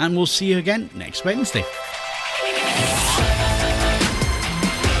 and we'll see you again next Wednesday.